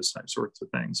weekends and those sorts of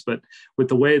things. But with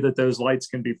the way that those lights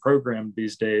can be programmed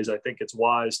these days, I think it's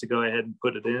wise to go ahead and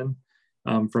put it in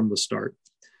from the start.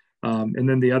 And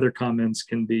then the other comments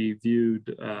can be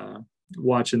viewed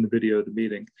watching the video of the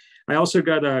meeting. I also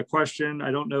got a question.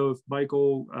 I don't know if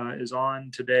Michael is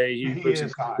on today. He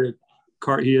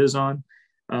is on.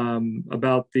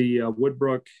 About the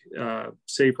Woodbrook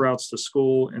safe routes to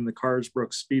school and the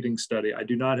Carsbrook speeding study. I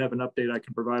do not have an update I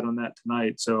can provide on that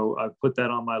tonight, so I've put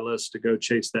that on my list to go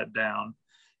chase that down.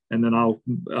 And then I'll,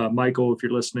 Michael, if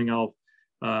you're listening, I'll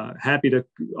happy to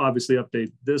obviously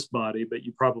update this body, but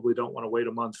you probably don't want to wait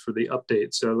a month for the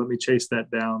update. So let me chase that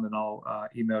down and I'll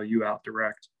email you out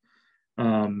direct.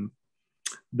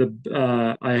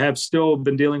 I have still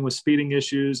been dealing with speeding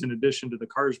issues in addition to the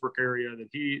Carsbrook area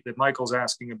that Michael's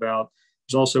asking about.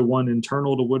 There's also one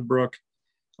internal to Woodbrook,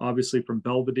 obviously from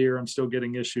Belvedere. I'm still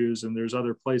getting issues, and there's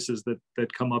other places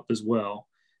that come up as well.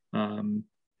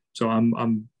 So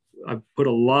I've put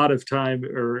a lot of time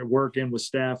or work in with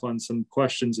staff on some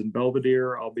questions in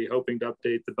Belvedere. I'll be hoping to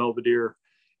update the Belvedere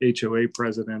HOA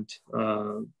president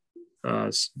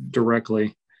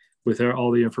directly with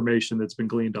all the information that's been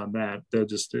gleaned on that.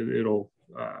 It'll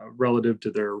relative to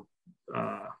their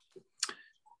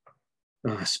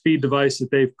speed device that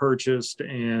they've purchased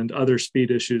and other speed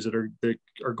issues that are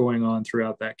going on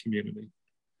throughout that community.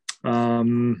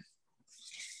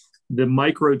 The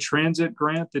micro transit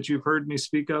grant that you've heard me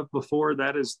speak of before,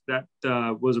 that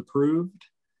was approved.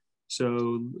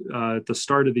 So at the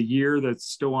start of the year, that's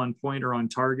still on point or on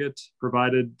target,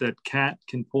 provided that CAC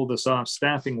can pull this off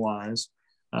staffing wise.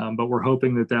 But we're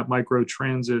hoping that micro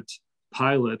transit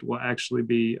pilot will actually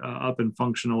be up and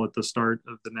functional at the start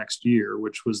of the next year,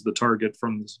 which was the target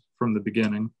from the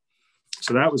beginning.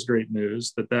 So that was great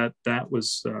news that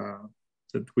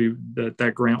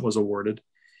grant was awarded.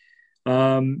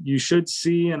 You should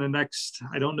see in the next,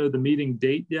 I don't know the meeting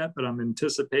date yet, but I'm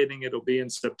anticipating it'll be in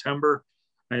September.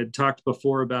 I had talked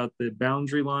before about the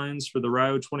boundary lines for the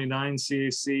Route 29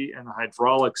 CAC and the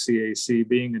hydraulic CAC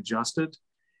being adjusted.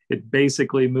 It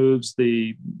basically moves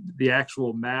the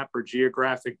actual map or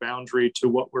geographic boundary to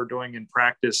what we're doing in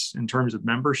practice in terms of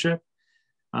membership.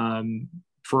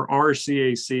 For our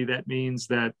CAC, that means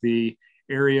that the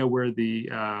area where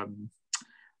VIA,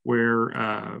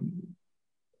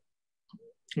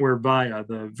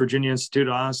 the Virginia Institute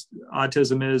of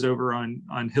Autism, is over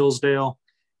on Hillsdale,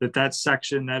 that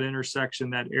section, that intersection,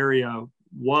 that area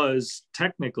was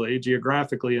technically,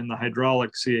 geographically in the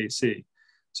hydraulic CAC.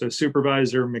 So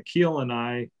Supervisor McKeel and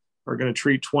I are going to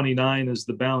treat 29 as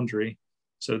the boundary.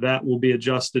 So that will be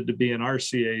adjusted to be in our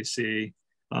CAC.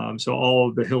 So all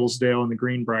of the Hillsdale and the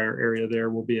Greenbrier area there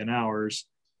will be in ours.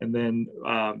 And then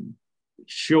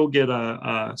she'll get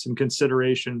some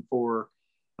consideration for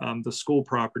the school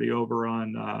property over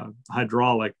on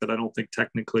hydraulic that I don't think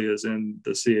technically is in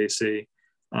the CAC.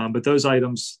 But those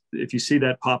items, if you see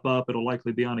that pop up, it'll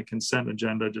likely be on a consent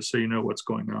agenda, just so you know what's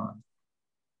going on.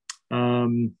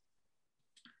 Oh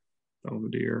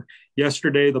dear.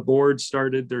 Yesterday, the board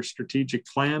started their strategic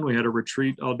plan. We had a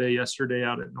retreat all day yesterday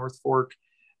out at North Fork.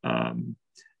 And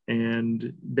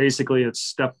basically it's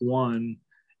step one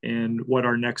and what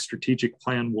our next strategic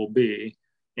plan will be.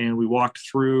 And we walked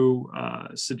through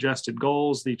suggested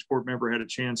goals. Each board member had a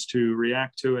chance to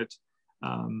react to it.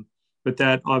 But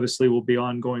that obviously will be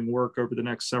ongoing work over the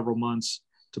next several months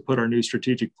to put our new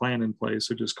strategic plan in place.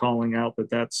 So just calling out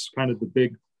that's kind of the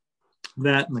big,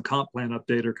 that and the comp plan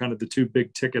update are kind of the two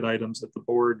big ticket items that the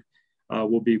board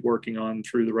will be working on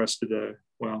through the rest of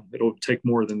it'll take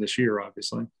more than this year,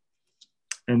 obviously.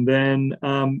 And then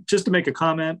just to make a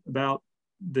comment about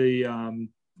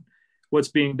what's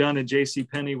being done at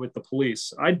JCPenney with the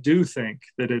police. I do think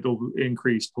that it'll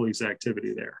increase police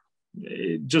activity there.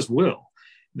 It just will.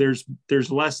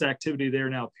 There's less activity there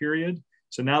now, period.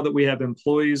 So now that we have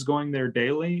employees going there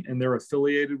daily and they're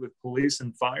affiliated with police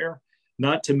and fire,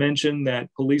 not to mention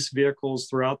that police vehicles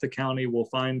throughout the county will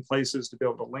find places to be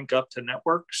able to link up to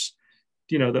networks.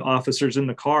 You know, the officers in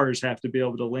the cars have to be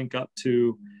able to link up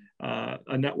to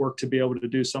a network to be able to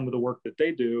do some of the work that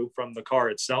they do from the car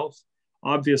itself.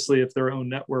 Obviously, if their own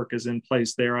network is in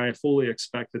place there, I fully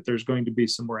expect that there's going to be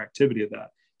some more activity of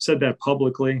that. Said that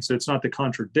publicly, so it's not to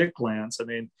contradict Lance. I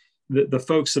mean, the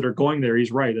folks that are going there,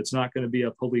 he's right. It's not going to be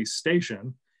a police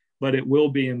station, but it will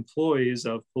be employees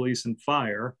of police and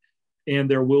fire, and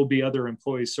there will be other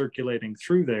employees circulating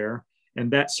through there.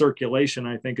 And that circulation,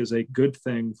 I think, is a good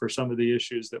thing for some of the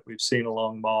issues that we've seen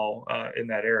along Mall in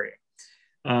that area.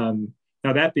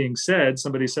 Now, that being said,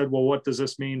 somebody said, well, what does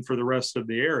this mean for the rest of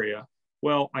the area?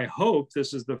 Well, I hope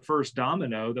this is the first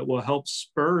domino that will help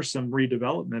spur some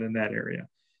redevelopment in that area.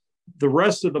 The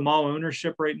rest of the mall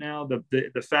ownership right now,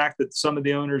 the fact that some of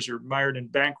the owners are mired in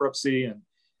bankruptcy and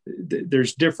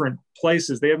there's different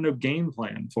places, they have no game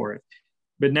plan for it.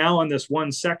 But now on this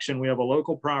one section, we have a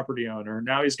local property owner.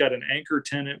 Now he's got an anchor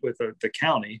tenant with the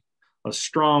county, a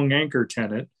strong anchor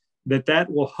tenant, that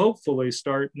will hopefully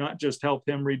start not just help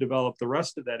him redevelop the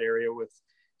rest of that area with,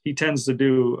 he tends to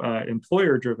do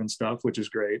employer-driven stuff, which is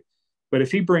great. But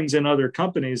if he brings in other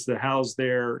companies that house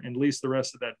there and lease the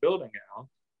rest of that building out,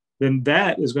 then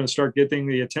that is going to start getting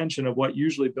the attention of what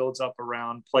usually builds up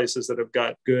around places that have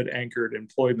got good anchored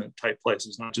employment type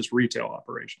places, not just retail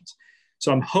operations.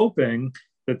 So I'm hoping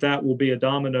that will be a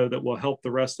domino that will help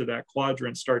the rest of that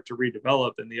quadrant start to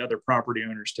redevelop and the other property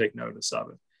owners take notice of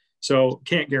it. So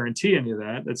can't guarantee any of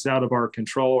that. That's out of our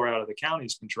control or out of the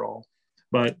county's control.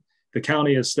 But the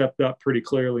county has stepped up pretty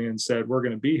clearly and said, we're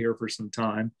going to be here for some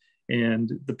time. And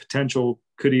the potential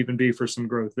could even be for some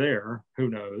growth there. Who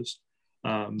knows?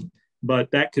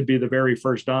 But that could be the very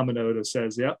first domino that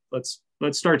says, yep, let's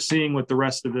start seeing what the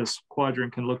rest of this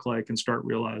quadrant can look like and start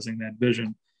realizing that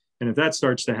vision. And if that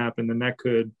starts to happen, then that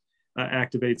could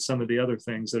activate some of the other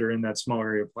things that are in that small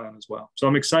area plan as well. So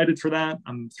I'm excited for that.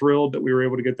 I'm thrilled that we were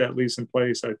able to get that lease in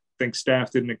place. I think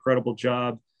staff did an incredible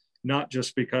job, not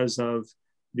just because of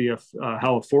the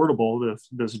how affordable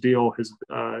this deal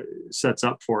sets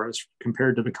up for us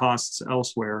compared to the costs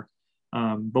elsewhere,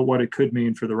 but what it could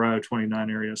mean for the Route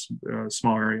 29 area,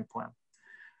 small area plan.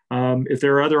 If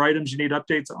there are other items you need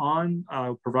updates on,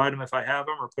 I'll provide them if I have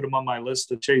them or put them on my list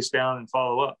to chase down and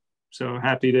follow up. So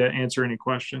happy to answer any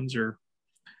questions or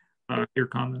hear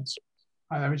comments.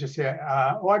 Let me just say,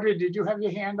 Audrey, did you have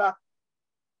your hand up?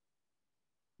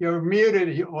 You're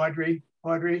muted, Audrey.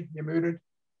 Audrey, you're muted.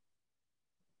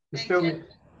 You're still muted.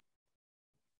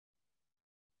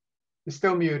 You're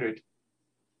still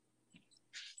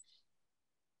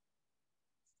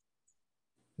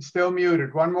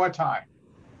muted. One more time.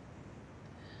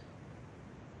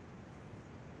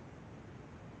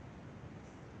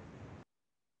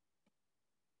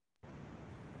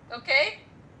 Okay.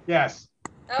 Yes.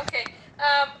 Okay.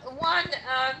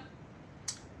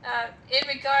 In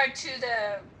regard to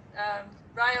the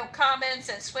Rio Commons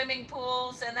and swimming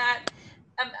pools and that,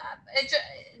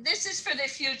 this is for the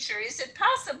future. Is it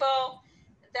possible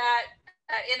that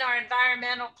in our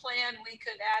environmental plan, we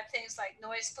could add things like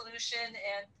noise pollution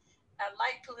and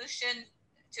light pollution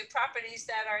to properties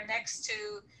that are next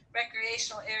to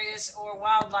recreational areas or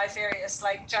wildlife areas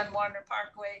like John Warner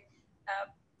Parkway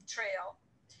Trail?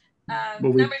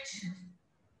 Number two,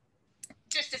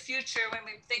 just the future, when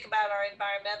we think about our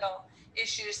environmental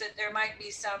issues, that there might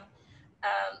be some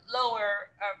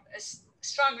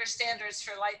stronger standards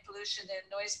for light pollution and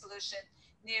noise pollution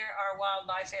near our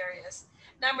wildlife areas.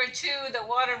 Number two, the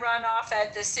water runoff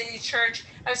at the city church.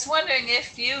 I was wondering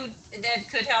if you then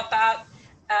could help out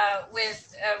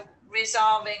with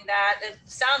resolving that. It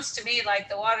sounds to me like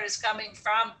the water is coming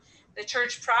from the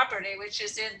church property, which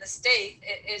is in the state,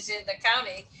 is in the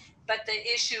county, but the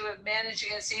issue of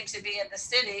managing it seems to be in the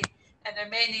city, and there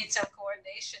may need some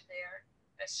coordination there,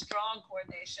 a strong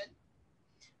coordination.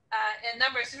 And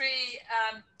number three,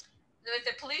 with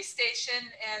the police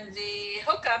station and the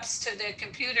hookups to the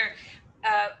computer,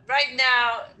 right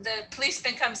now, the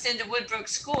policeman comes into Woodbrook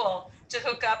School to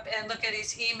hook up and look at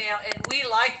his email, and we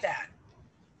like that.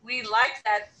 We like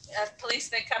that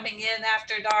policeman coming in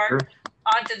after dark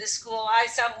onto the school.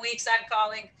 Some weeks I'm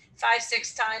calling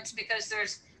 5-6 times because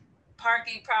there's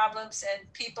parking problems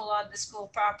and people on the school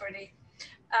property.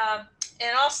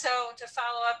 And also to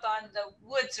follow up on the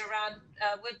woods around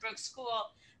Woodbrook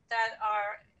School that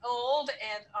are old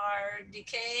and are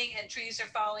decaying and trees are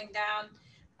falling down.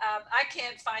 I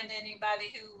can't find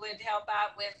anybody who would help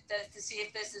out with this to see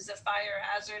if this is a fire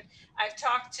hazard. I've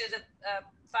talked to the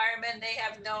firemen. They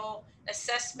have no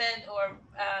assessment or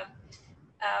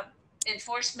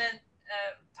enforcement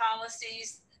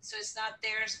policies, so it's not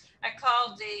theirs. I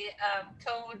called the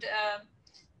code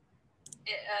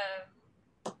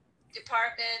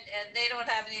department, and they don't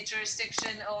have any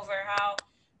jurisdiction over how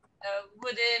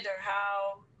wooded or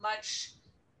how much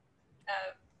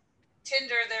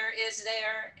tinder there is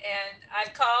there. And I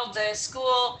called the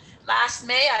school last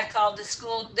May. I called the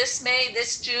school this May,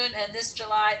 this June, and this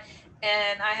July,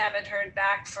 and I haven't heard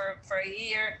back for a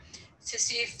year to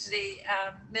see if the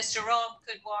Mr. Rome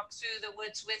could walk through the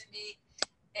woods with me.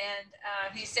 And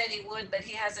he said he would, but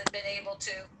he hasn't been able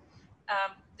to.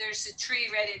 There's a tree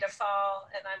ready to fall,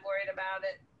 and I'm worried about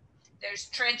it. There's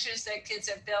trenches that kids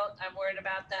have built. I'm worried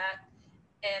about that.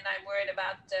 And I'm worried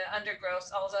about the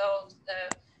undergrowth, although the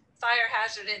fire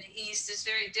hazard in the east is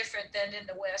very different than in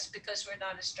the west because we're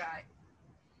not as dry.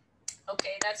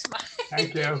 Okay, that's my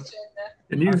Thank you. agenda.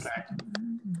 And you,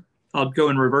 I'll go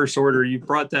in reverse order. You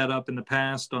brought that up in the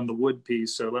past on the wood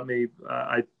piece, so let me.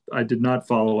 I did not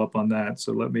follow up on that,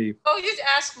 so let me. Oh, you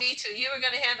asked me to. You were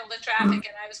going to handle the traffic,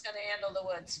 and I was going to handle the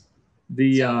woods.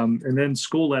 The and then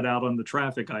school let out on the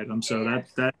traffic item, so yeah.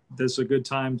 that's a good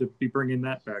time to be bringing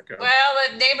that back up. Well,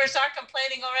 the neighbors are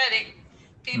complaining already.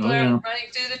 People are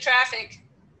running through the traffic.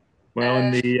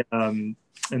 Well,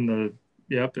 in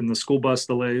the school bus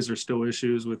delays are still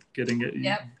issues with getting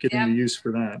the use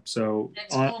for that. So and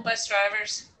school bus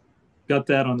drivers got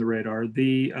that on the radar.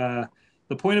 The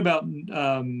point about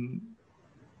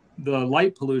the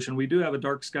light pollution, we do have a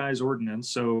dark skies ordinance,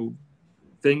 so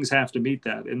things have to meet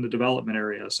that in the development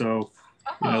area. So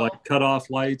you know, like cut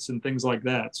off lights and things like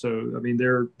that. So I mean,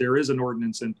 there is an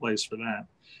ordinance in place for that.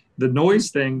 The noise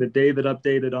thing that David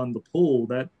updated on the pool,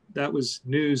 that was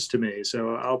news to me.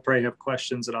 So I'll probably have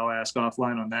questions that I'll ask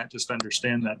offline on that, just to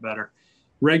understand that better.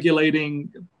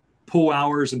 Regulating pool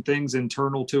hours and things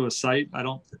internal to a site. I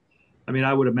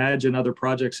would imagine other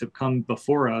projects have come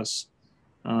before us.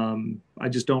 I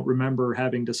just don't remember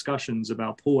having discussions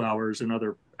about pool hours and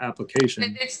other applications.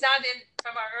 It's not in,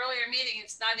 from our earlier meeting,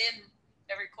 it's not in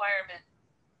the requirement.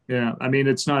 Yeah, I mean,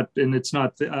 it's not,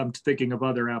 I'm thinking of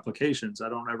other applications. I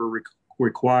don't ever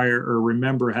require or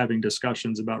remember having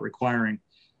discussions about requiring.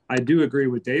 I do agree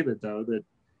with David, though,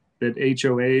 that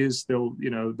HOAs,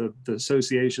 the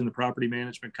association, the property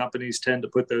management companies tend to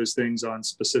put those things on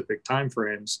specific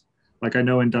timeframes. Like I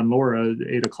know in Dunlora,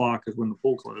 8 o'clock is when the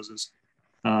pool closes.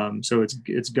 So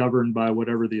it's governed by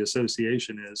whatever the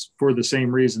association is for the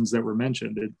same reasons that were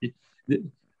mentioned.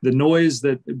 The noise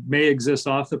that may exist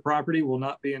off the property will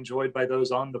not be enjoyed by those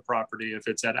on the property if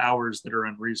it's at hours that are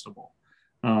unreasonable.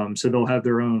 So they'll have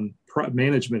their own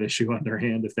management issue on their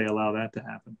hand if they allow that to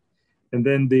happen. And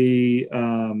then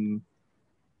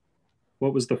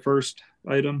what was the first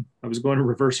item? I was going to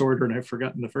reverse order and I've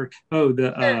forgotten the first.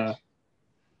 The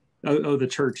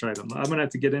church item. I'm gonna have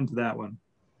to get into that one.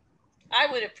 I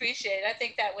would appreciate it. I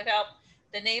think that would help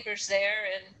the neighbors there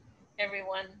and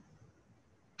everyone.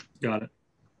 Got it.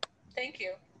 Thank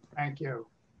you. Thank you.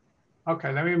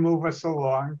 Okay, let me move us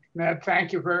along. Ned,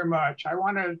 thank you very much. I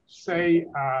want to say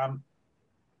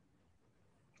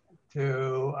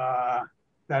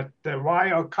that the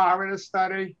Rio Corridor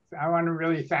study, I want to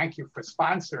really thank you for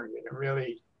sponsoring it and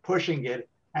really pushing it.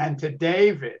 And to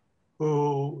David,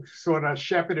 who sort of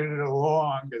shepherded it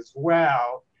along as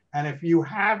well. And if you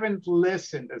haven't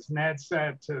listened, as Ned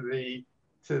said, to the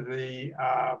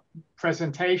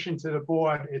presentation to the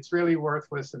board, it's really worth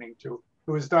listening to.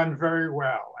 It was done very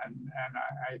well, and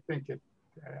I think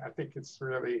it's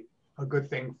really a good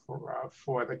thing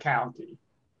for the county.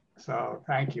 So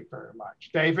thank you very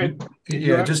much, David.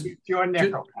 Yeah, your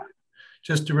nickel.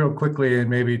 Just to real quickly, and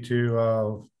maybe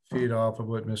to feed off of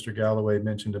what Mr. Galloway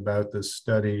mentioned about this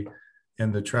study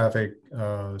and the traffic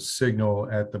signal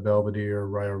at the Belvedere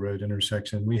Rio Road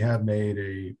intersection, we have made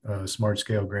a smart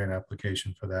scale grant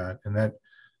application for that. And that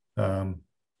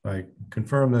I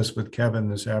confirmed this with Kevin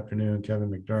this afternoon,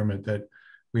 Kevin McDermott, that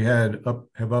we have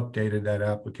updated that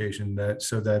application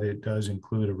so that it does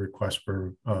include a request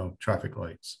for traffic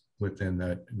lights within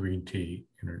that green T.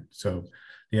 So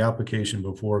the application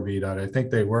before VDOT, I think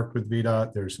they worked with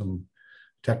VDOT. There's some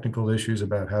technical issues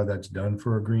about how that's done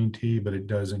for a green T, but it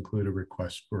does include a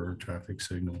request for a traffic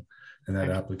signal, and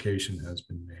that application has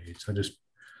been made. So I just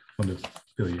wanted to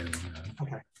fill you in on that.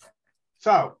 Okay.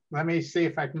 So let me see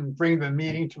if I can bring the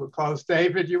meeting to a close.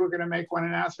 David, you were going to make one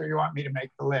announcement, or you want me to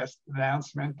make the last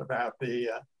announcement about the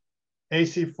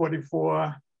AC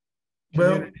 44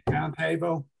 community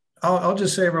roundtable? I'll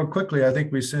just say real quickly, I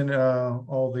think we sent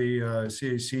all the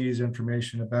CAC's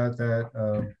information about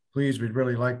that. Please, we'd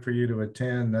really like for you to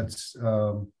attend. That's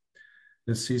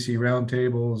the CC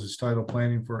Roundtables is titled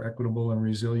Planning for Equitable and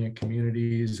Resilient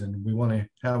Communities. And we want to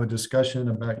have a discussion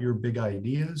about your big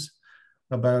ideas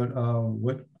about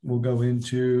what will go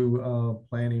into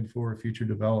planning for future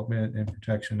development and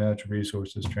protection of natural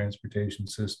resources, transportation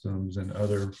systems, and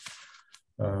other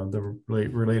the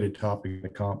related topic in the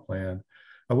comp plan.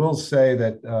 I will say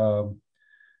that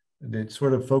it's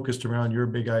sort of focused around your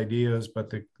big ideas,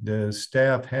 but the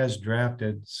staff has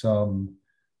drafted some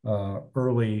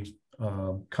early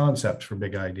concepts for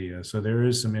big ideas. So there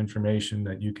is some information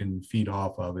that you can feed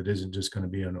off of. It isn't just going to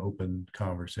be an open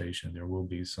conversation. There will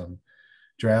be some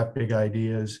draft big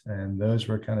ideas, and those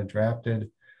were kind of drafted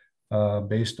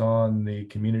based on the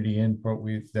community input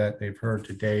that they've heard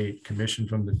to date, commissioned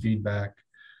from the feedback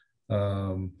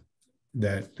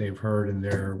that they've heard in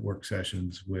their work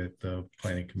sessions with the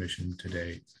Planning Commission to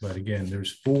date. But again,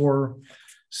 there's 4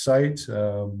 sites.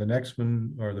 The next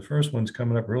one, or the first one's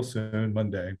coming up real soon,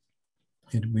 Monday.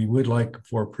 We would like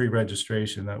for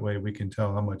pre-registration. That way we can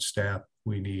tell how much staff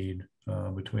we need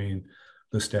between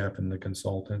the staff and the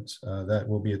consultants. That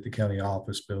will be at the county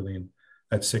office building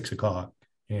at 6 o'clock,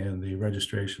 and the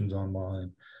registration's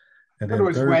online. And then it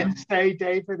was Wednesday,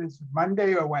 David? Is it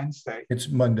Monday or Wednesday? It's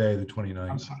Monday, the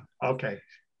 29th. Okay.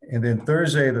 And then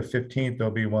Thursday, the 15th,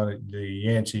 there'll be one at the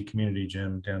Yancey Community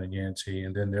Gym down in Yancey.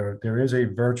 And then there is a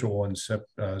virtual one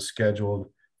scheduled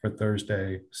for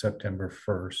Thursday, September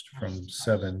 1st from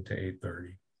 7 to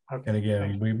 8:30. Okay. And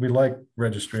again, we like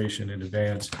registration in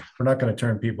advance. We're not going to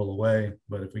turn people away,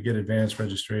 but if we get advanced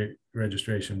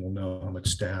registration, we'll know how much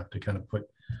staff to kind of put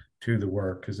to the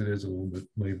work, because it is a little bit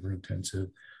labor intensive.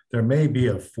 There may be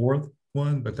a 4th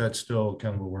one, but that's still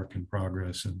kind of a work in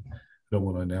progress, and I don't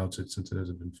want to announce it since it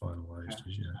hasn't been finalized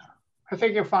as yet. I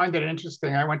think you'll find it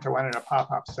interesting. I went to one of the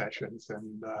pop-up sessions,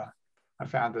 and I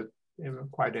found it was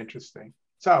quite interesting.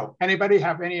 So anybody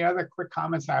have any other quick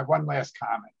comments? I have one last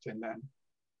comment, and then,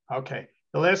 okay.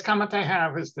 The last comment I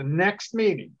have is the next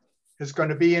meeting is going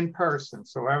to be in person.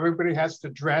 So everybody has to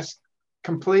dress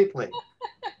completely.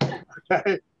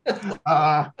 Okay.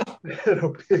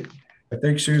 It'll be, I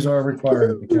think shoes are required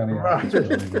at the county office.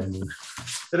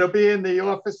 It'll be in the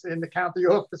office, in the county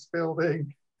office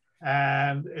building,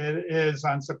 and it is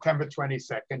on September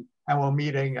 22nd, and we're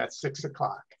meeting at 6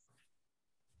 o'clock.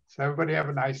 So everybody have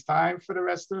a nice time for the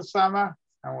rest of the summer,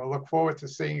 and we'll look forward to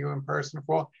seeing you in person.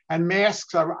 And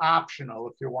masks are optional.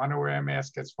 If you want to wear a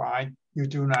mask, it's fine. You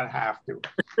do not have to.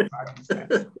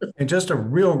 And just a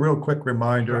real quick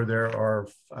reminder, there are,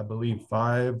 I believe,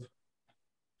 five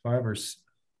or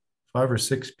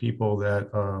six people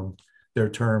that their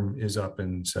term is up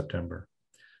in September.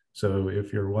 So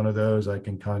if you're one of those, I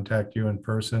can contact you in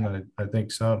person. I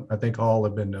think all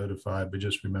have been notified, but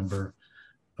just remember,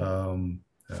 I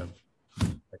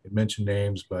could mention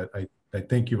names, but I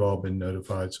think you've all been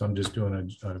notified. So I'm just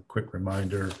doing a quick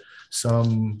reminder.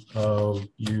 Some of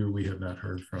you we have not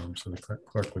heard from, so the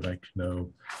clerk would like to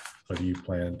know whether you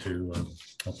plan to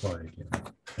apply again.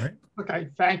 All right. Okay,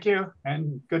 thank you,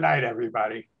 and good night,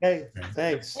 everybody. Hey,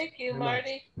 thanks. Thank you,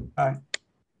 Marty. Bye.